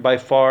higher by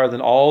far than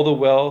all the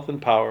wealth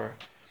and power,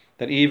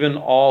 that even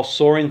all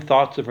soaring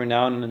thoughts of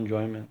renown and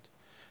enjoyment.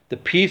 The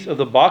peace of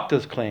the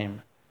Bhakta's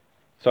calm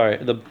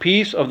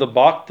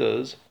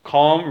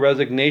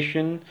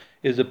resignation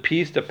is a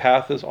peace that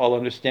passeth all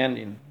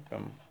understanding.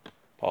 From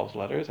Paul's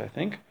letters, I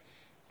think.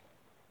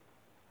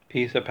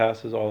 peace that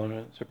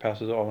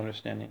surpasses all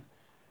understanding,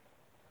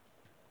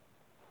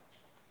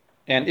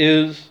 and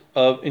is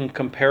of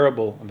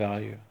incomparable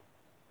value.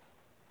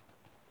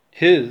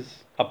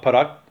 His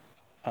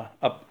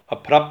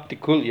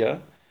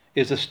apraptikulya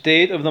is a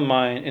state of the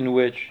mind in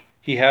which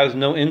he has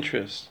no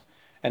interest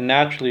and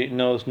naturally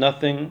knows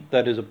nothing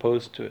that is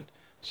opposed to it.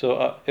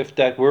 So if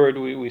that word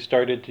we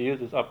started to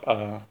use is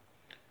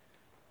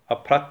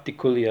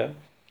apraptikulya,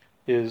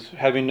 is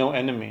having no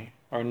enemy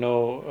or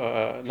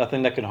no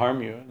nothing that can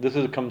harm you.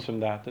 Comes from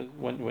that.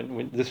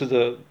 When this is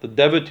the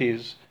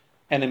devotee's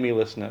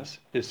enemylessness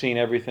is seeing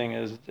everything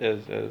as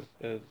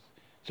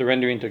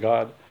surrendering to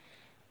God,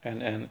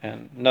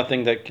 and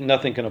nothing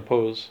can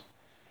oppose.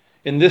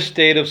 In this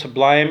state of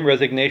sublime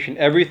resignation,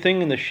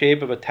 everything in the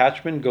shape of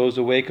attachment goes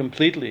away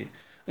completely,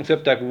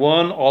 except that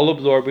one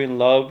all-absorbing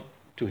love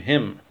to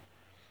Him,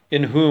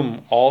 in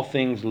whom all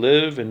things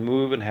live and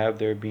move and have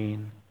their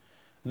being.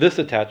 This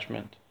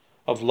attachment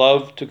of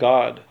love to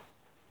God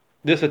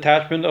is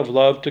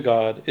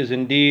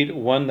indeed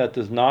one that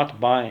does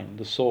not bind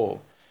the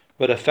soul,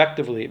 but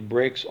effectively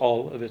breaks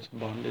all of its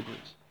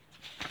bondages.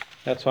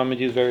 That's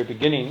Swamiji's very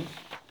beginning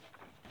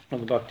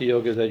of the Bhakti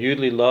Yoga, is that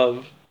usually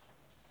love,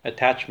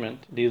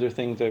 attachment, these are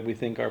things that we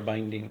think are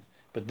binding,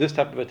 but this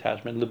type of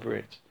attachment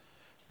liberates,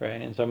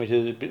 right? And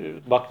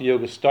Swamiji's Bhakti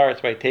Yoga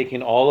starts by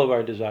taking all of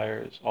our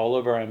desires, all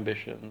of our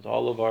ambitions,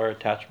 all of our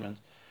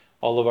attachments,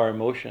 all of our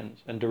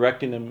emotions, and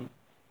directing them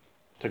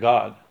to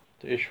God,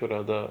 to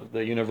Ishvara,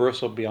 the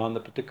universal beyond the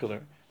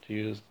particular, to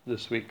use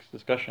this week's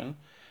discussion,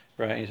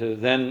 right? He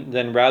says,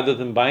 then rather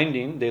than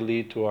binding, they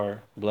lead to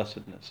our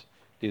blessedness.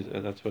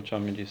 That's what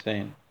Swamiji is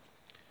saying.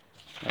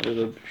 Now, there's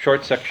a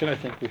short section I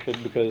think we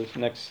should, because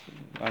next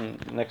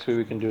week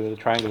we can do the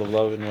Triangle of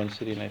Love in one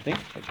sitting, I think,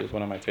 which is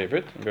one of my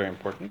favorites and very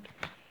important.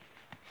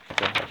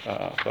 So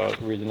I'll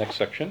read the next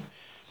section.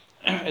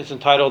 It's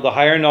entitled, "The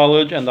Higher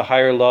Knowledge and the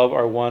Higher Love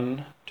Are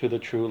One to the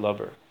True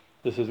Lover."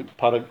 This is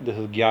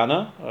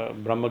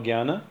Jnana, Brahma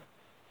Jnana,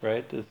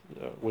 right?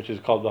 Which is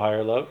called the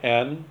higher love,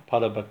 and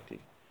Pada Bhakti.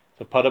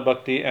 So Pada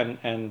Bhakti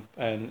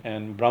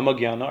and Brahma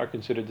Jnana are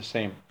considered the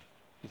same.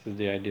 This is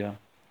the idea.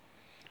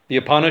 The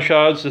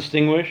Upanishads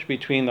distinguish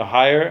between a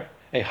higher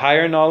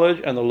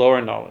knowledge and the lower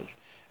knowledge.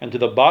 And to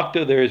the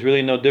Bhakta, there is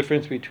really no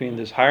difference between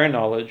this higher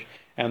knowledge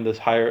and this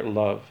higher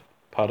love,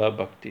 Pada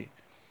Bhakti.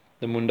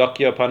 The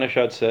Mundakya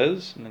Upanishad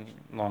says, in a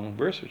long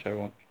verse, which I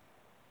won't,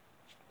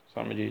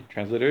 Swamiji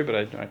translated, but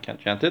I can't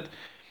chant it,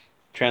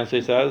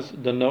 translates as,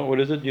 what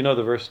is it? You know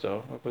the verse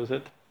though. What was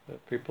it? The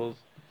people's...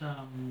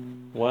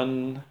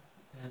 One...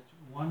 It's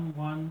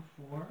 114,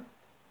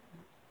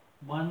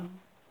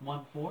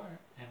 114,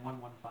 and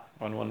 115.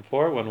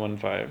 114,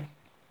 115.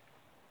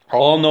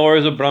 All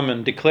knowers of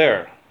Brahman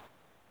declare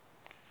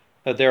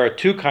that there are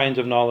two kinds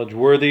of knowledge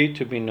worthy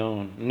to be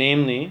known,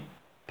 namely,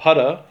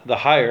 Pada, the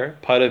higher,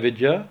 Pada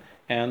Vidya,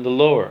 and the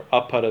lower,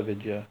 Apada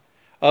Vidya.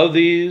 Of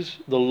these,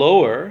 the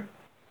lower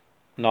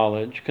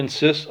knowledge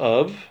consists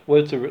of,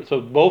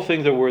 so both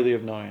things are worthy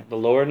of knowing, the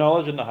lower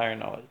knowledge and the higher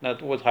knowledge.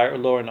 Not what's higher or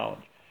lower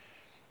knowledge.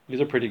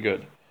 These are pretty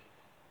good.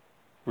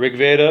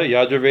 Rigveda,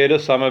 Yajurveda,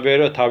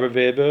 Samaveda,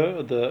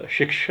 Atharvaveda, the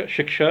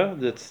Shiksha,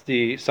 that's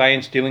the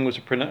science dealing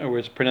with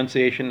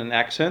pronunciation and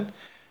accent,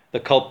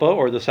 the Kalpa,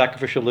 or the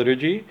sacrificial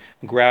liturgy,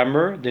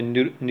 grammar, the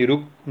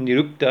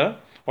Nirukta,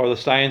 or the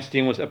science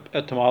dealing with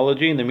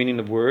etymology and the meaning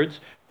of words,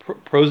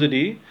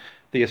 prosody,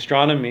 the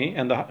astronomy,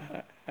 and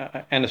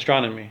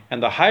astronomy.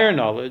 And the higher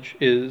knowledge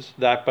is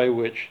that by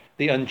which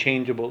the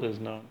unchangeable is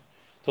known.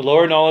 The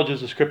lower knowledge is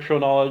the scriptural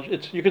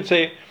knowledge. You could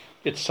say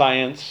it's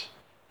science,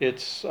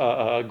 it's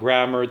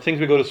grammar, things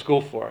we go to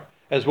school for,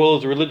 as well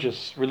as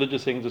religious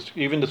things.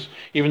 Even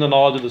the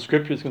knowledge of the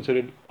scripture is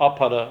considered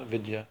Apada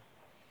Vidya,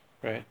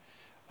 right?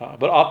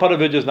 But Apada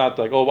Vidya is not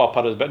like,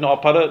 Apada is bad. No,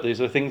 Apada, these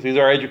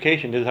are our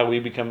education. This is how we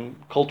become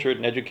cultured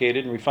and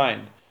educated and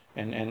refined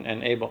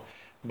and able.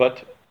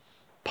 But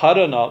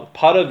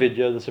Pada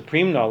Vidya, the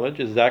supreme knowledge,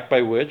 is that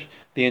by which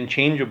the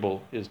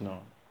unchangeable is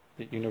known,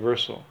 the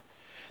universal.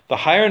 The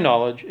higher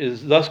knowledge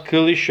is thus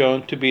clearly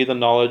shown to be the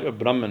knowledge of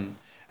Brahman.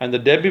 And the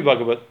Devi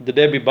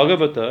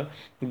Bhagavata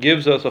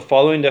gives us the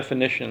following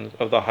definitions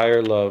of the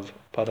higher love,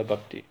 Pada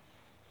Bhakti.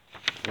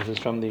 This is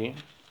from the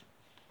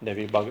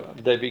Devi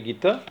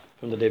Gita,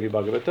 from the Devi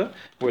Bhagavata,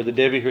 where the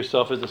Devi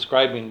herself is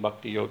describing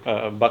Bhakti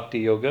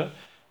Yoga.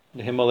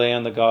 The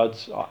Himalayan, the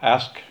gods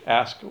ask,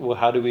 well,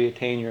 how do we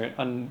attain your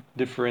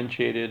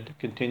undifferentiated,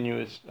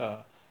 continuous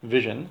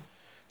vision?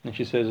 And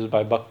she says,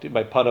 by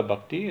Pada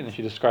Bhakti, and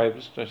she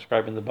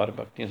describing the Pada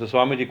Bhakti. And so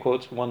Swamiji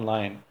quotes one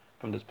line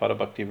from this Pada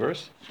Bhakti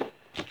verse.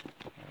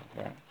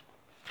 Okay.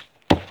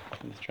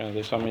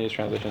 Swamiji's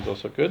translation is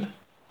also good.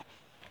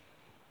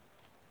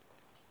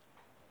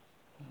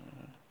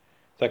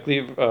 It's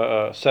actually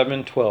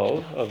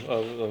 7:12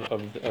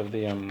 of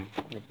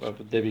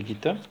the Devi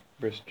Gita,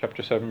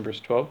 chapter 7, verse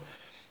 12.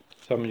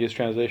 Swamiji's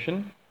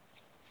translation.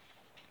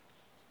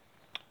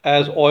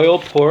 As oil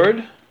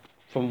poured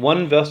from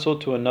one vessel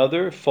to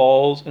another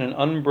falls in an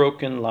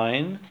unbroken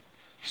line,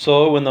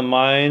 so when the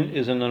mind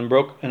is an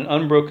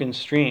unbroken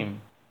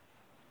stream,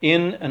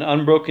 in an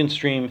unbroken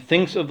stream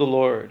thinks of the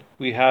Lord,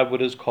 we have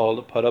what is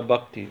called para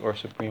bhakti, or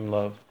supreme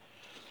love.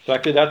 So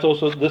actually, that's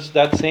also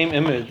that same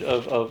image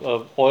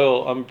of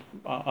oil,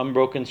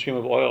 unbroken stream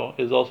of oil,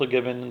 is also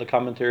given in the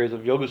commentaries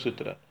of Yoga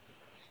Sutra,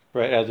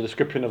 right, as a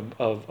description of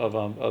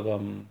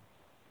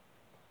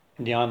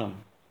dhyanam,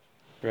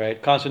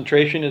 right?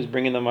 Concentration is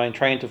bringing the mind,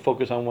 trying to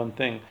focus on one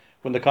thing.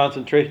 When the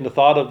concentration, the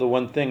thought of the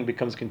one thing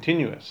becomes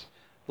continuous,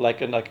 like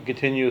a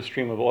continuous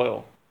stream of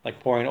oil, like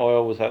pouring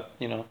oil was that,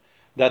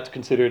 that's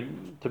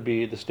considered to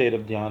be the state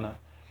of dhyana.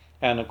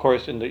 And of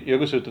course, in the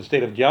Yoga Sutra, the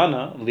state of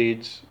dhyana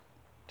leads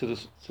to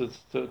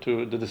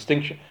the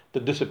distinction, the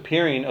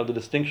disappearing of the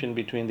distinction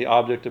between the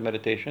object of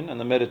meditation and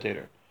the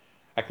meditator.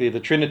 Actually, the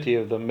trinity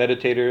of the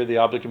meditator, the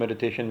object of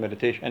meditation,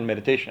 and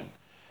meditation,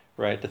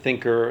 right? The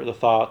thinker, the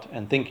thought,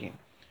 and thinking.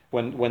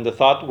 When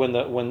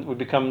it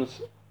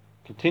becomes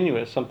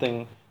continuous,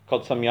 something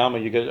called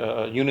samyama, you get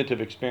a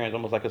unitive experience,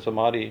 almost like a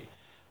samadhi,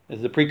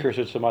 is the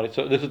precursor to samadhi.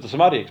 So this is the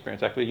samadhi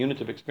experience, actually a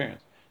unitive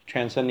experience,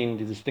 transcending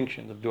the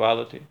distinctions of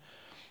duality,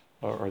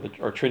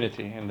 or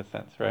trinity in the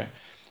sense, right?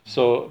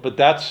 So, but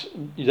that's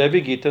Devi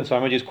Gita, and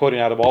Swamiji is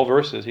quoting out of all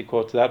verses. He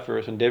quotes that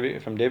verse from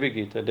Devi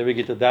Gita. Devi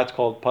Gita, that's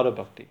called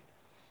Padabhakti.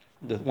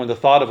 When the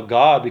thought of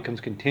God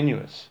becomes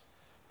continuous,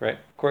 right?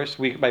 Of course,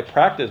 by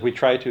practice, we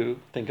try to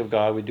think of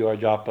God. We do our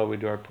japa, we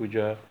do our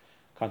puja,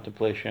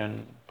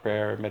 contemplation,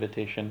 prayer,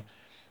 meditation.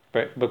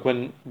 But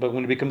when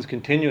it becomes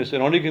continuous, it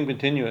only becomes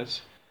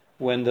continuous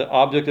when the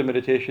object of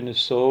meditation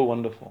is so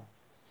wonderful,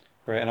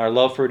 right? And our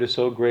love for it is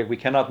so great, we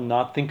cannot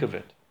not think of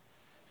it.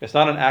 It's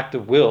not an act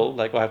of will,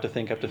 like, I have to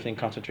think,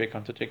 concentrate.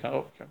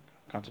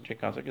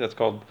 That's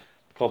called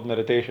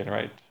meditation,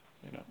 right?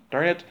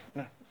 Darn it,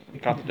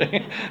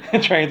 concentrate,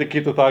 trying to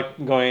keep the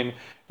thought going,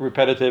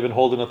 repetitive, and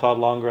holding the thought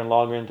longer and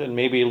longer, and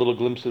maybe little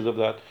glimpses of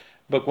that.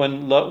 But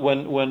when the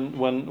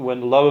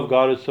love of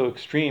God is so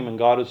extreme, and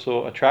God is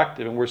so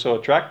attractive, and we're so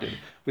attracted,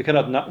 we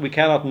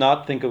cannot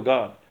not think of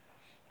God,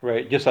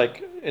 right? Just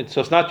like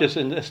so, it's not just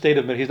in a state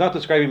of he's not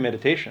describing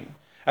meditation.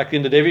 Actually,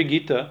 in the Devi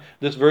Gita,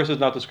 this verse is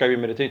not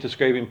describing meditation, it's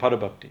describing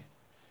parabhakti,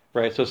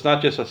 right? So it's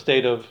not just a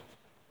state of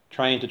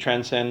trying to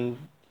transcend,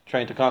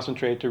 trying to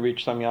concentrate to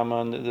reach samyama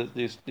and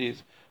these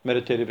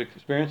meditative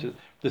experiences.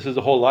 This is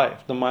the whole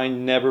life. The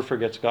mind never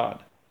forgets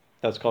God.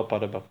 That's called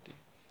parabhakti,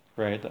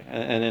 right?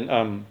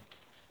 And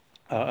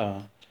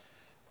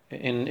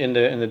in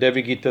the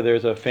Devi Gita,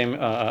 there's a famous.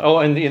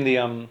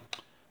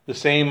 The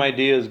same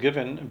idea is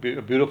given,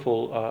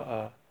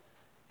 beautiful,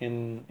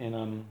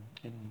 in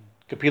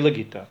Kapila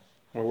Gita.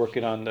 We're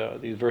working on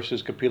these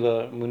verses,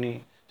 Kapila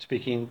Muni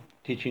teaching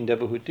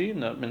Devahuti in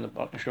the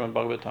Srimad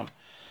Bhagavatam.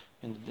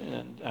 In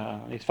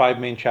these 5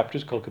 main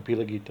chapters called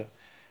Kapila Gita,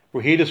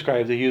 where he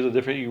describes it, he uses a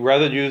different,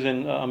 rather than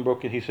using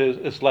unbroken, he says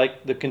it's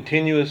like the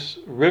continuous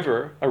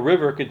river, a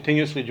river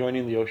continuously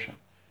joining the ocean.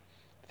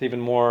 It's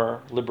even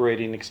more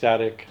liberating,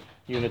 ecstatic,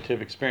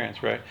 unitive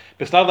experience, right?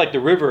 But it's not like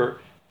the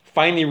river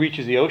finally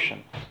reaches the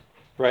ocean,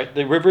 right?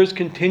 The river is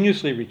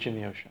continuously reaching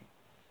the ocean.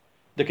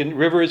 The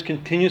river is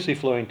continuously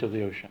flowing to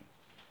the ocean,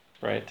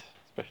 right?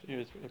 Especially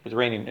if it's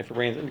raining. If it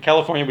rains in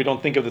California, we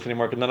don't think of this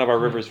anymore because none of our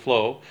rivers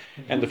flow,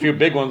 and the few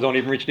big ones don't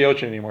even reach the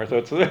ocean anymore.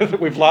 So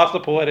we've lost the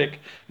poetic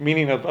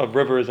meaning of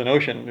rivers and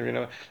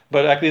ocean,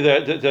 But actually,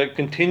 the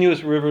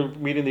continuous river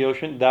meeting the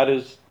ocean,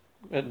 that's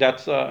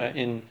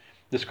in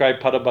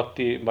described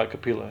Padabhakti by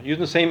Kapila,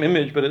 using the same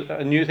image, but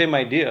a new same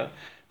idea,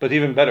 but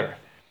even better.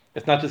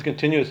 It's not just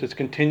continuous; it's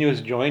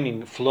continuous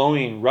joining,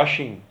 flowing,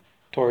 rushing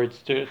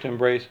towards to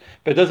embrace.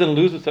 But it doesn't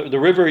lose itself. The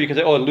river, you can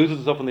say, it loses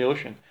itself in the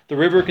ocean. The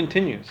river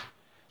continues.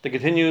 The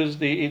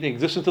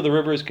existence of the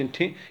river is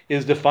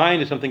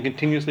defined as something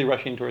continuously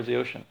rushing towards the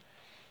ocean.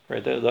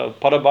 Right? The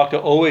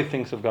Padabhakti always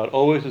thinks of God,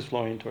 always is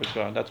flowing towards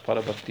God. That's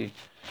Padabhakti.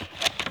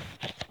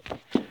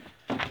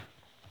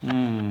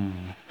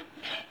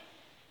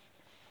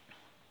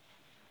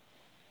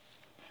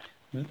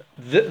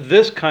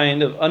 This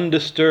kind of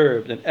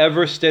undisturbed and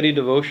ever steady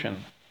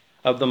devotion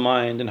of the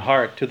mind and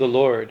heart to the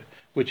Lord,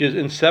 which is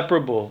an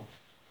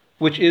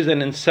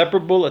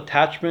inseparable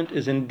attachment,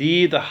 is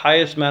indeed the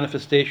highest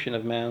manifestation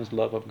of man's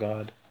love of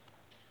God.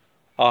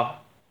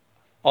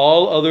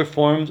 All other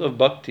forms of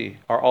bhakti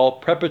are all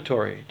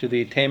preparatory to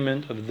the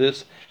attainment of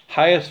this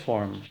highest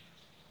form.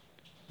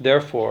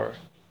 Therefore,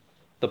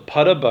 the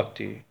pada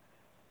bhakti,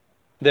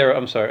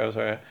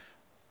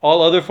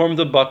 all other forms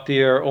of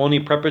bhakti are only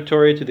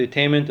preparatory to the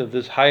attainment of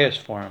this highest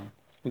form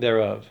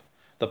thereof,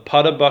 the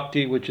pada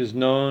bhakti, which is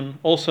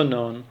also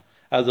known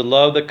as the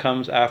love that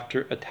comes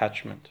after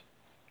attachment.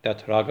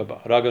 That's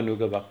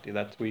raganuga bhakti.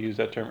 We used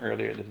that term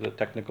earlier. This is a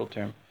technical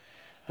term.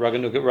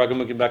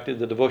 Raganuga bhakti,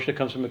 the devotion that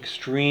comes from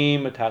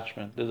extreme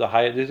attachment. This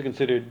is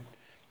considered.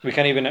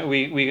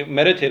 We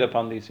meditate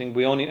upon these things.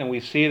 We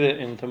see that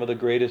in some of the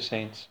greatest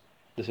saints.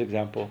 This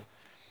example.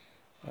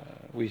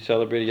 We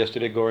celebrated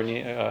yesterday Gaur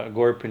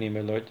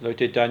Purnima. Lord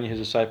Chaitanya, his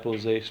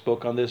disciples, they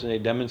spoke on this and they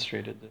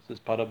demonstrated this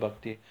pada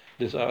bhakti,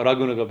 this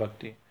raganuga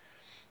bhakti.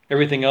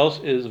 Everything else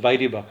is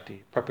vaidhi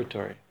bhakti,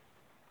 preparatory,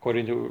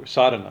 according to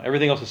sadhana.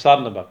 Everything else is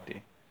sadhana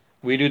bhakti.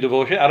 We do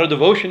devotion. Out of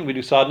devotion, we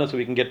do sadhana so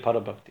we can get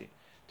pada bhakti.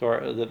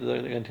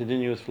 the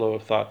continuous flow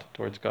of thought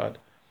towards God,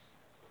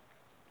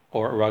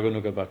 or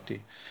Raganuga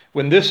Bhakti.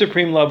 When this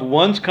supreme love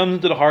once comes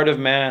into the heart of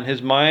man,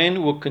 his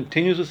mind will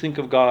continuously think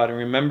of God and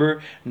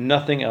remember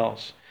nothing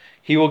else.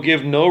 He will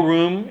give no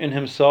room in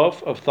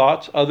himself of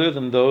thoughts other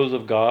than those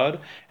of God,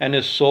 and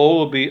his soul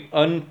will be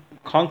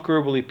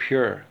unconquerably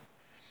pure,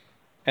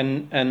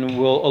 and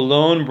will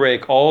alone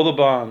break all the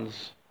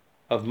bonds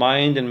of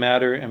mind and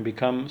matter and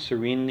become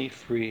serenely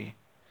free.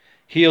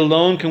 He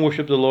alone can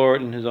worship the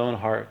Lord in his own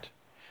heart.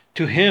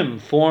 To him,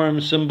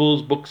 forms,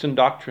 symbols, books, and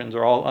doctrines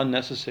are all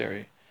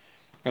unnecessary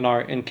and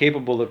are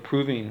incapable of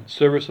proving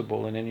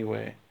serviceable in any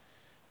way.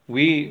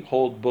 We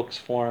hold books,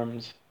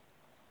 forms,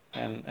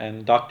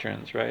 and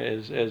doctrines, right,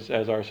 as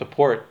our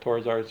support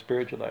towards our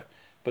spiritual life.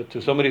 But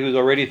to somebody who's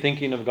already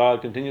thinking of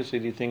God continuously,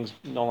 these things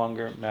no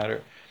longer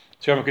matter.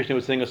 Sri Ramakrishna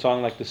would sing a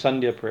song like the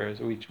Sandhya prayers.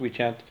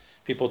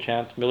 People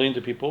chant, millions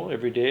of people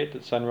every day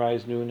at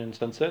sunrise, noon, and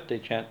sunset. They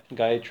chant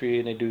Gayatri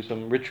and they do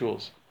some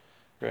rituals,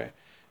 right?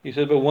 He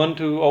said, but one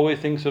who always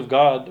thinks of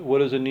God,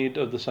 what is the need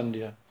of the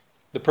Sandhya?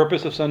 The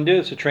purpose of Sandhya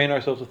is to train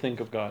ourselves to think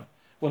of God.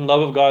 When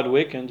love of God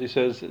awakens, he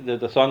says,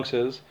 the song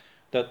says,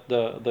 that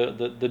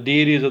the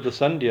deities of the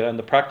Sandhya and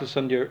the practice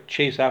of Sandhya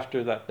chase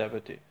after that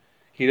devotee.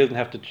 He doesn't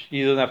have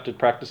to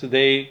practice it.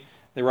 They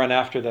run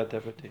after that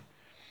devotee.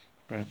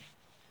 Right.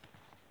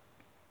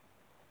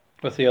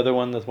 What's the other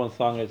one? There's one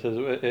song that says,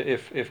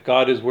 if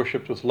God is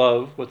worshipped with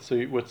love, what's the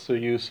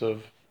use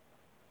of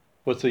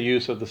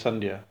the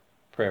Sandhya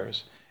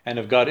prayers? And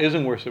if God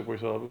isn't worshipped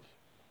with love,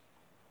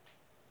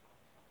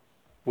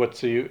 what's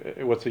the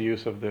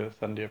use of the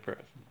Sandhya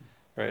prayers?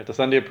 Right? If the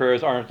Sandhya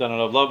prayers aren't done out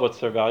of love, what's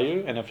their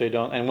value? And if they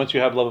don't, and once you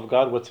have love of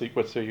God, what's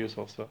their use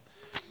also?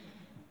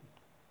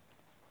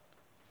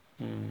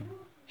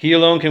 He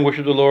alone can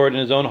worship the Lord in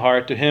his own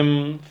heart. To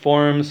him,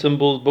 forms,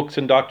 symbols, books,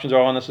 and doctrines are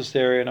all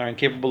unnecessary and are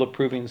incapable of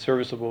proving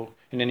serviceable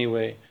in any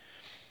way.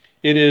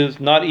 It is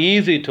not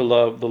easy to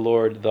love the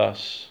Lord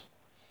thus.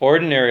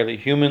 Ordinarily,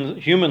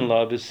 human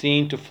love is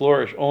seen to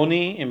flourish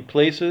only in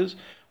places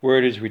where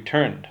it is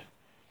returned.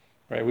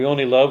 Right? We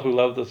only love who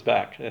loved us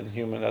back. And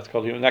that's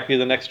called human. Actually,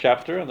 the next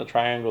chapter on the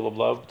triangle of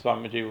love,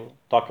 Swamiji will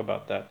talk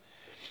about that.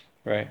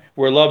 Right?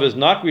 Where love is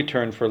not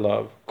returned for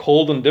love,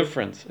 cold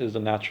indifference is the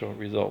natural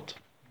result.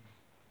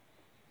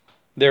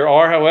 There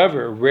are,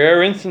 however,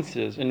 rare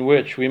instances in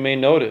which we may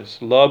notice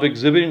love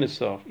exhibiting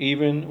itself,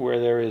 even where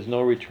there is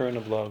no return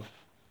of love.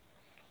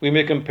 We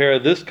may compare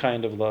this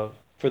kind of love,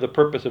 for the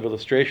purpose of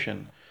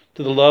illustration,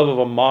 to the love of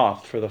a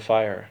moth for the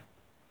fire.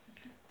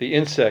 The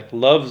insect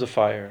loves the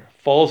fire,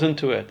 falls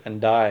into it, and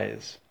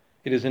dies.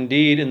 It is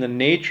indeed in the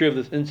nature of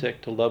this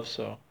insect to love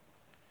so.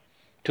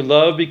 To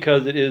love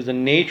because it is the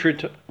nature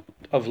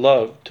of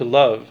love, to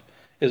love,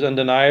 is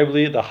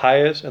undeniably the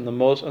highest and the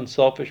most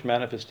unselfish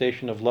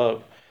manifestation of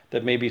love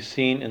that may be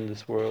seen in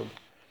this world.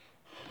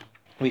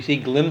 We see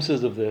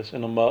glimpses of this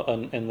in the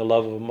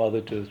love of a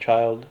mother to the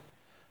child.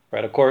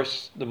 Right? Of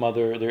course, the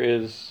mother, there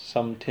is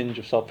some tinge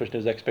of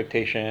selfishness,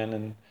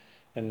 expectation,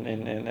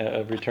 and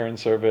a return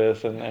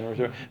service,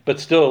 but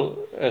still,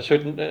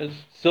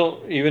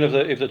 even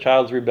if the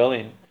child's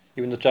rebelling,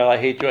 even the child, I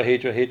hate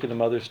you, the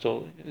mother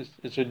still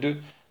is to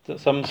do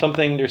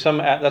something. There's some.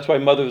 That's why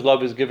mother's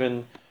love is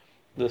given.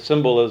 The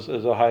symbol is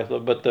the highest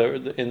love, but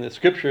in the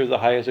scriptures, the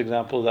highest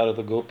example is that of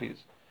the gopis.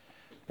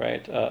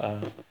 Right?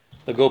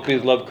 The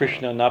gopis love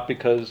Krishna not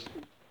because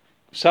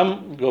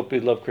some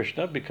gopis love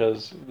Krishna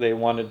because they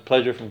wanted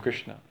pleasure from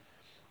Krishna,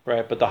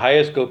 right? But the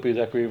highest gopis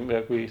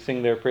that we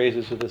sing their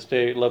praises to this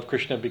day love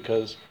Krishna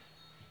because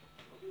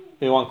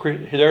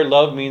their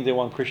love means they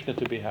want Krishna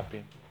to be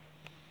happy,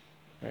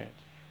 right?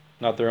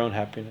 Not their own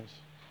happiness.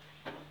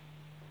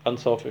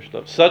 Unselfish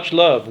love. Such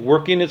love,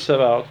 working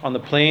itself out on the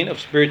plane of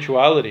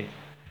spirituality,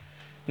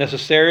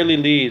 necessarily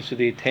leads to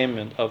the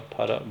attainment of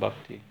Para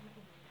Bhakti.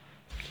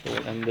 So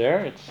we'll end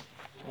there. It's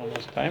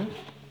almost time.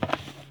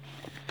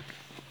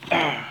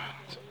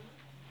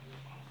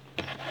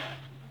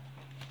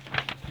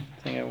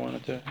 Thing I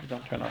wanted to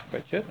don't turn off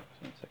quite yet.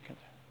 1 second.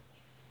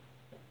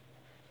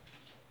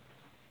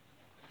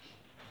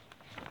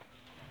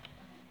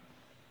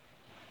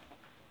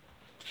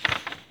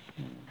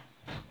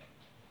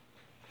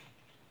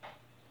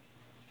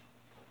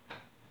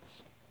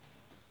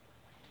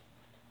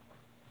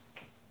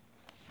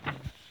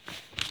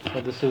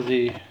 So this is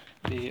the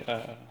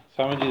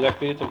Swamiji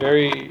exactly. It's a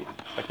very,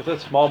 like I said,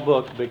 small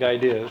book, big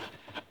ideas.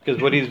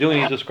 Because what he's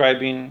doing, he's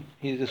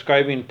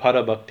describing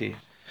para bhakti,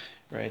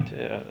 right?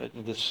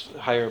 This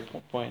higher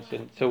points,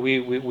 and so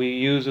we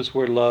use this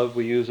word love,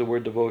 we use the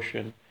word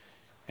devotion,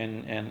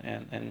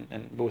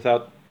 and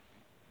without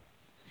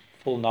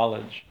full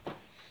knowledge.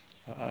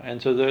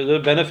 And so the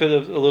benefit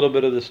of a little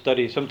bit of the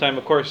study. Sometimes,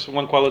 of course,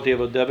 one quality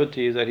of a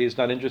devotee is that he's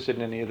not interested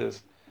in any of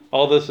this.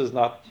 All this is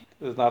not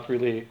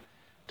really,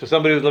 to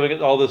somebody who's living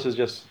it. All this is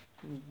just.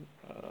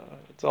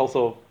 It's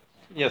also,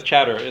 yes,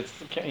 chatter. It's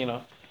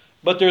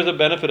but there's a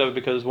benefit of it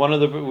because one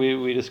of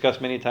we discussed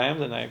many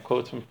times, and I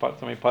quote from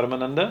Swami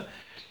Paramananda,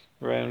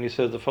 right? And he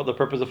says the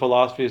purpose of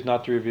philosophy is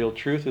not to reveal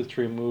truth; it's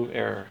to remove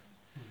error,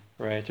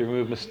 right? To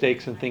remove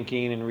mistakes in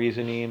thinking and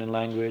reasoning and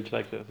language,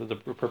 like the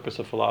purpose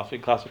of philosophy,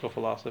 classical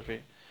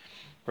philosophy,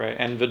 right?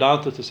 And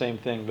Vedanta is the same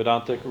thing.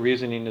 Vedantic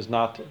reasoning does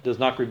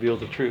not reveal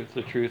the truth.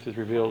 The truth is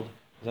revealed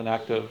as an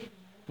act of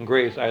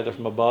grace, either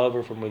from above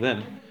or from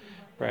within,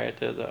 right?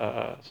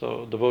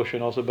 So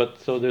devotion also,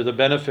 but so there's a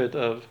benefit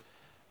of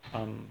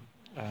um,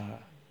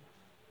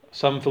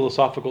 some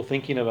philosophical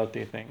thinking about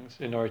these things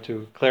in order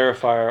to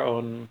clarify our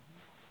own,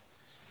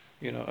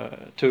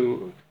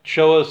 to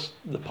show us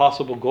the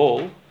possible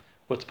goal,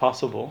 what's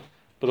possible,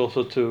 but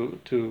also to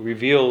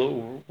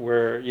reveal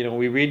where,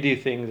 we read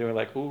these things and we're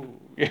like, ooh,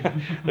 yeah,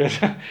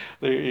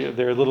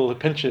 there are little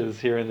pinches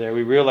here and there.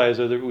 We realize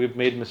that we've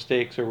made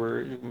mistakes,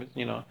 or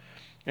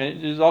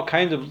and there's all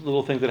kinds of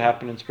little things that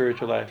happen in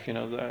spiritual life.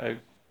 I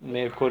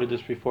may have quoted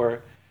this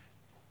before,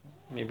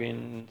 maybe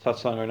in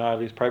satsang or not, at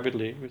least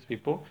privately with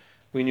people.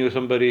 We knew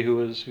somebody who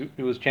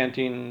was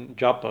chanting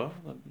japa,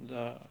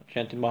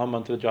 chanting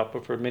Mahamantra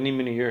japa for many,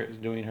 many years,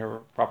 doing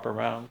her proper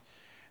round.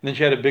 And then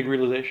she had a big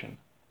realization,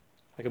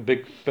 like a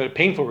big, but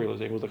painful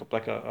realization. It was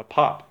like a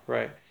pop,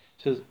 right?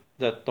 It says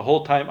that the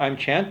whole time I'm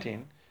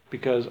chanting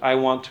because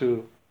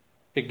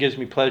it gives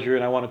me pleasure,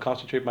 and I want to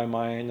concentrate my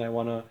mind. I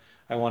want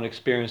to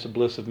experience the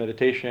bliss of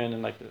meditation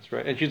and like this,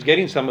 right? And she's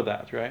getting some of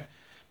that, right?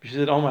 But she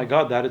said, oh my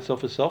God, that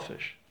itself is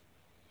selfish,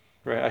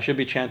 right? I should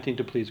be chanting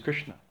to please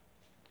Krishna.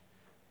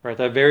 Right,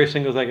 that very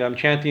single thing, I'm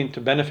chanting to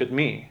benefit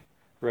me,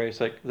 right? It's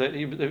like that.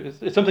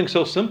 It's something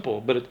so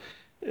simple, but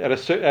at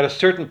a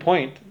certain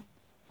point,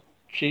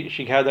 she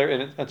had that,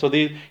 and so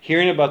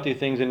hearing about these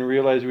things and we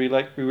realize,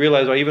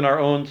 or even our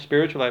own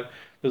spiritual life,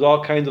 there's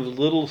all kinds of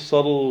little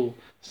subtle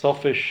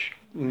selfish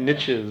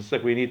niches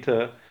that we need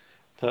to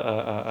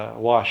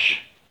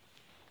wash,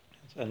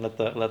 and let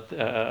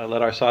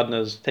our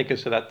sadhanas take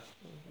us to that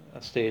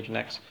stage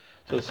next.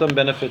 So there's some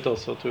benefit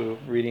also to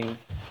reading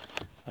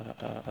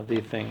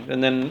these things.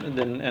 And then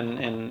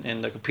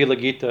in the Kapila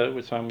Gita,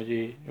 which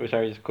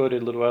I just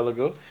quoted a little while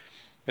ago,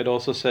 it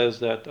also says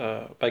that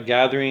by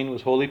gathering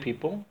with holy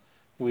people,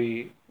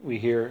 we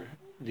hear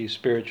these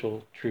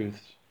spiritual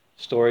truths,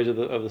 stories of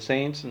the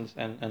saints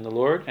and the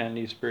Lord, and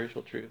these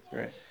spiritual truths,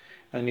 right?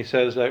 And he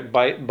says that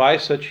by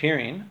such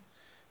hearing,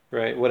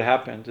 right, what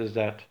happens is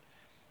that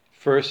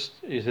first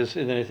is this,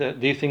 and then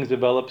these things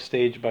develop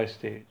stage by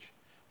stage.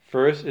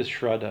 First is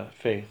Shraddha,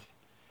 faith.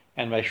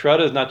 And by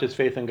Shraddha is not just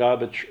faith in God,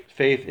 but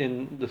faith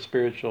in the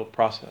spiritual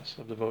process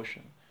of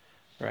devotion,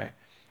 right?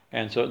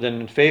 And so then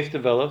when faith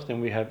develops,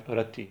 then we have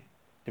rati.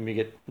 Then we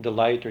get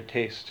delight or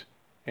taste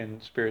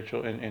in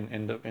spiritual,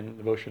 in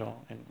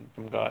devotional,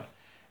 from God.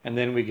 And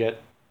then we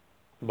get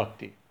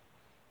bhakti,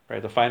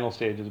 right? The final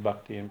stage is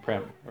bhakti and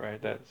prem,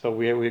 right? So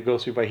we go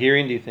through by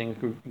hearing these things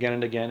again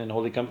and again in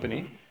holy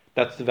company.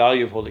 That's the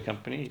value of holy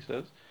company, he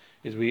says,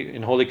 is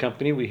in holy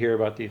company we hear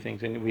about these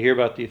things. And we hear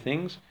about these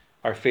things,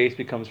 our faith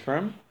becomes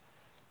firm.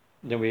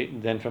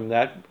 Then from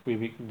that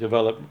we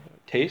develop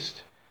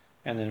taste,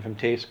 and then from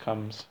taste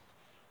comes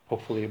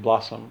hopefully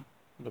blossom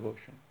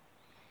devotion.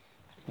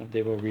 And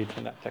they will read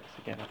from that text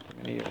again after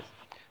many years.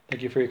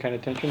 Thank you for your kind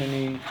attention.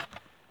 In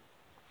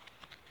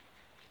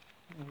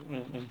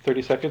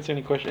 30 seconds,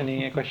 any question?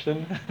 Well,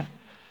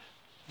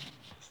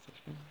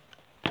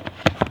 I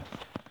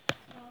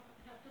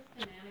have just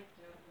an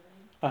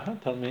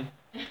anecdote. Tell me.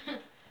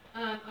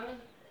 I was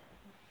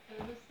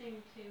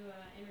listening to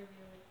an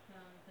interview with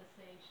the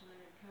sage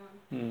Leonard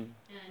Cohen,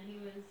 and he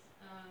was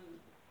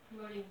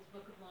promoting his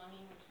book of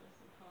longing, which was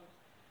called.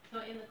 So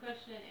in the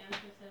question and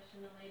answer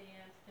session, the lady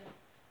asked him,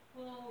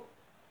 "Well,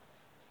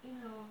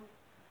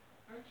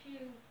 aren't you,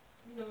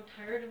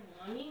 tired of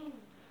longing?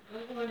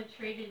 Don't you want to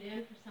trade it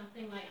in for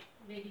something like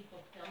maybe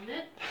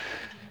fulfillment?"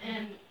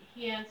 And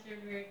he answered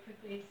very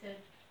quickly. He said,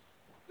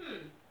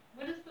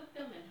 "What does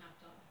fulfillment have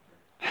to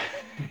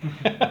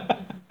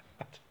offer?"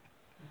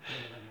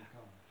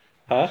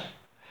 Huh?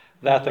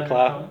 That's a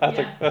class.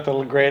 That's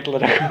a great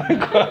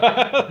Leonard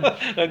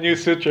Cohen. A new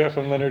sutra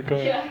from Leonard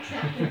Cohen. Yeah,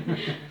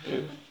 exactly.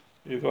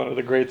 He's one of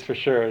the greats for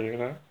sure.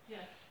 Yeah.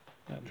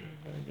 That's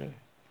very good.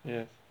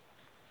 Yes.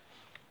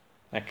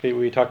 Actually,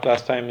 we talked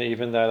last time,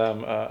 even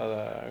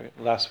that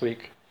last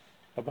week,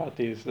 about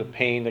the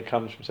pain that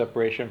comes from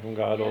separation from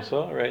God. Yeah.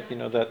 Also, right?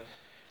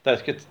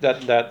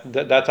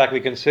 That's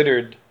actually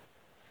considered.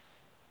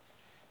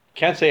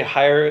 Can't say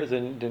higher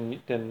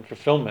than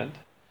fulfillment,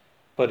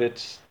 but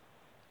it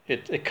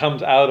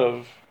comes out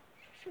of,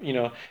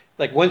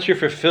 like once you're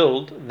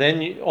fulfilled,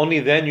 only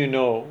then you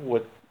know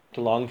what to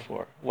long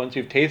for. Once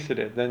you've tasted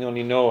it, then you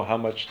only know how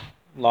much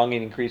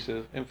longing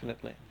increases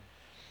infinitely.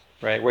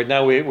 Right? Where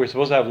now we're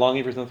supposed to have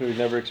longing for something we've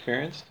never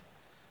experienced.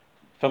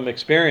 From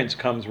experience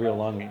comes real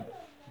longing.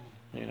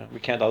 We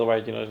can't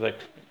otherwise.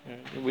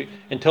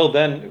 Until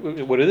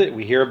then, what is it?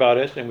 We hear about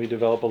it and we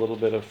develop a little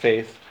bit of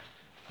faith.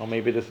 Oh,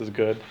 maybe this is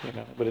good.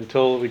 But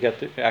until we get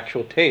the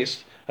actual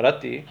taste,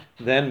 rati,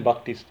 then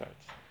bhakti starts.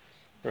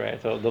 Right?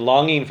 So the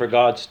longing for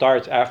God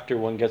starts after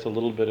one gets a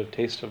little bit of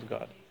taste of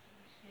God.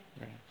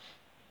 Right.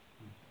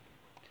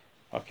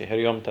 Okay,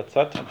 Hari Om Tat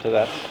Sat. Up to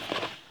that.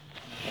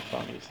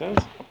 Swami says.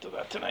 Up to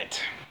that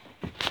tonight.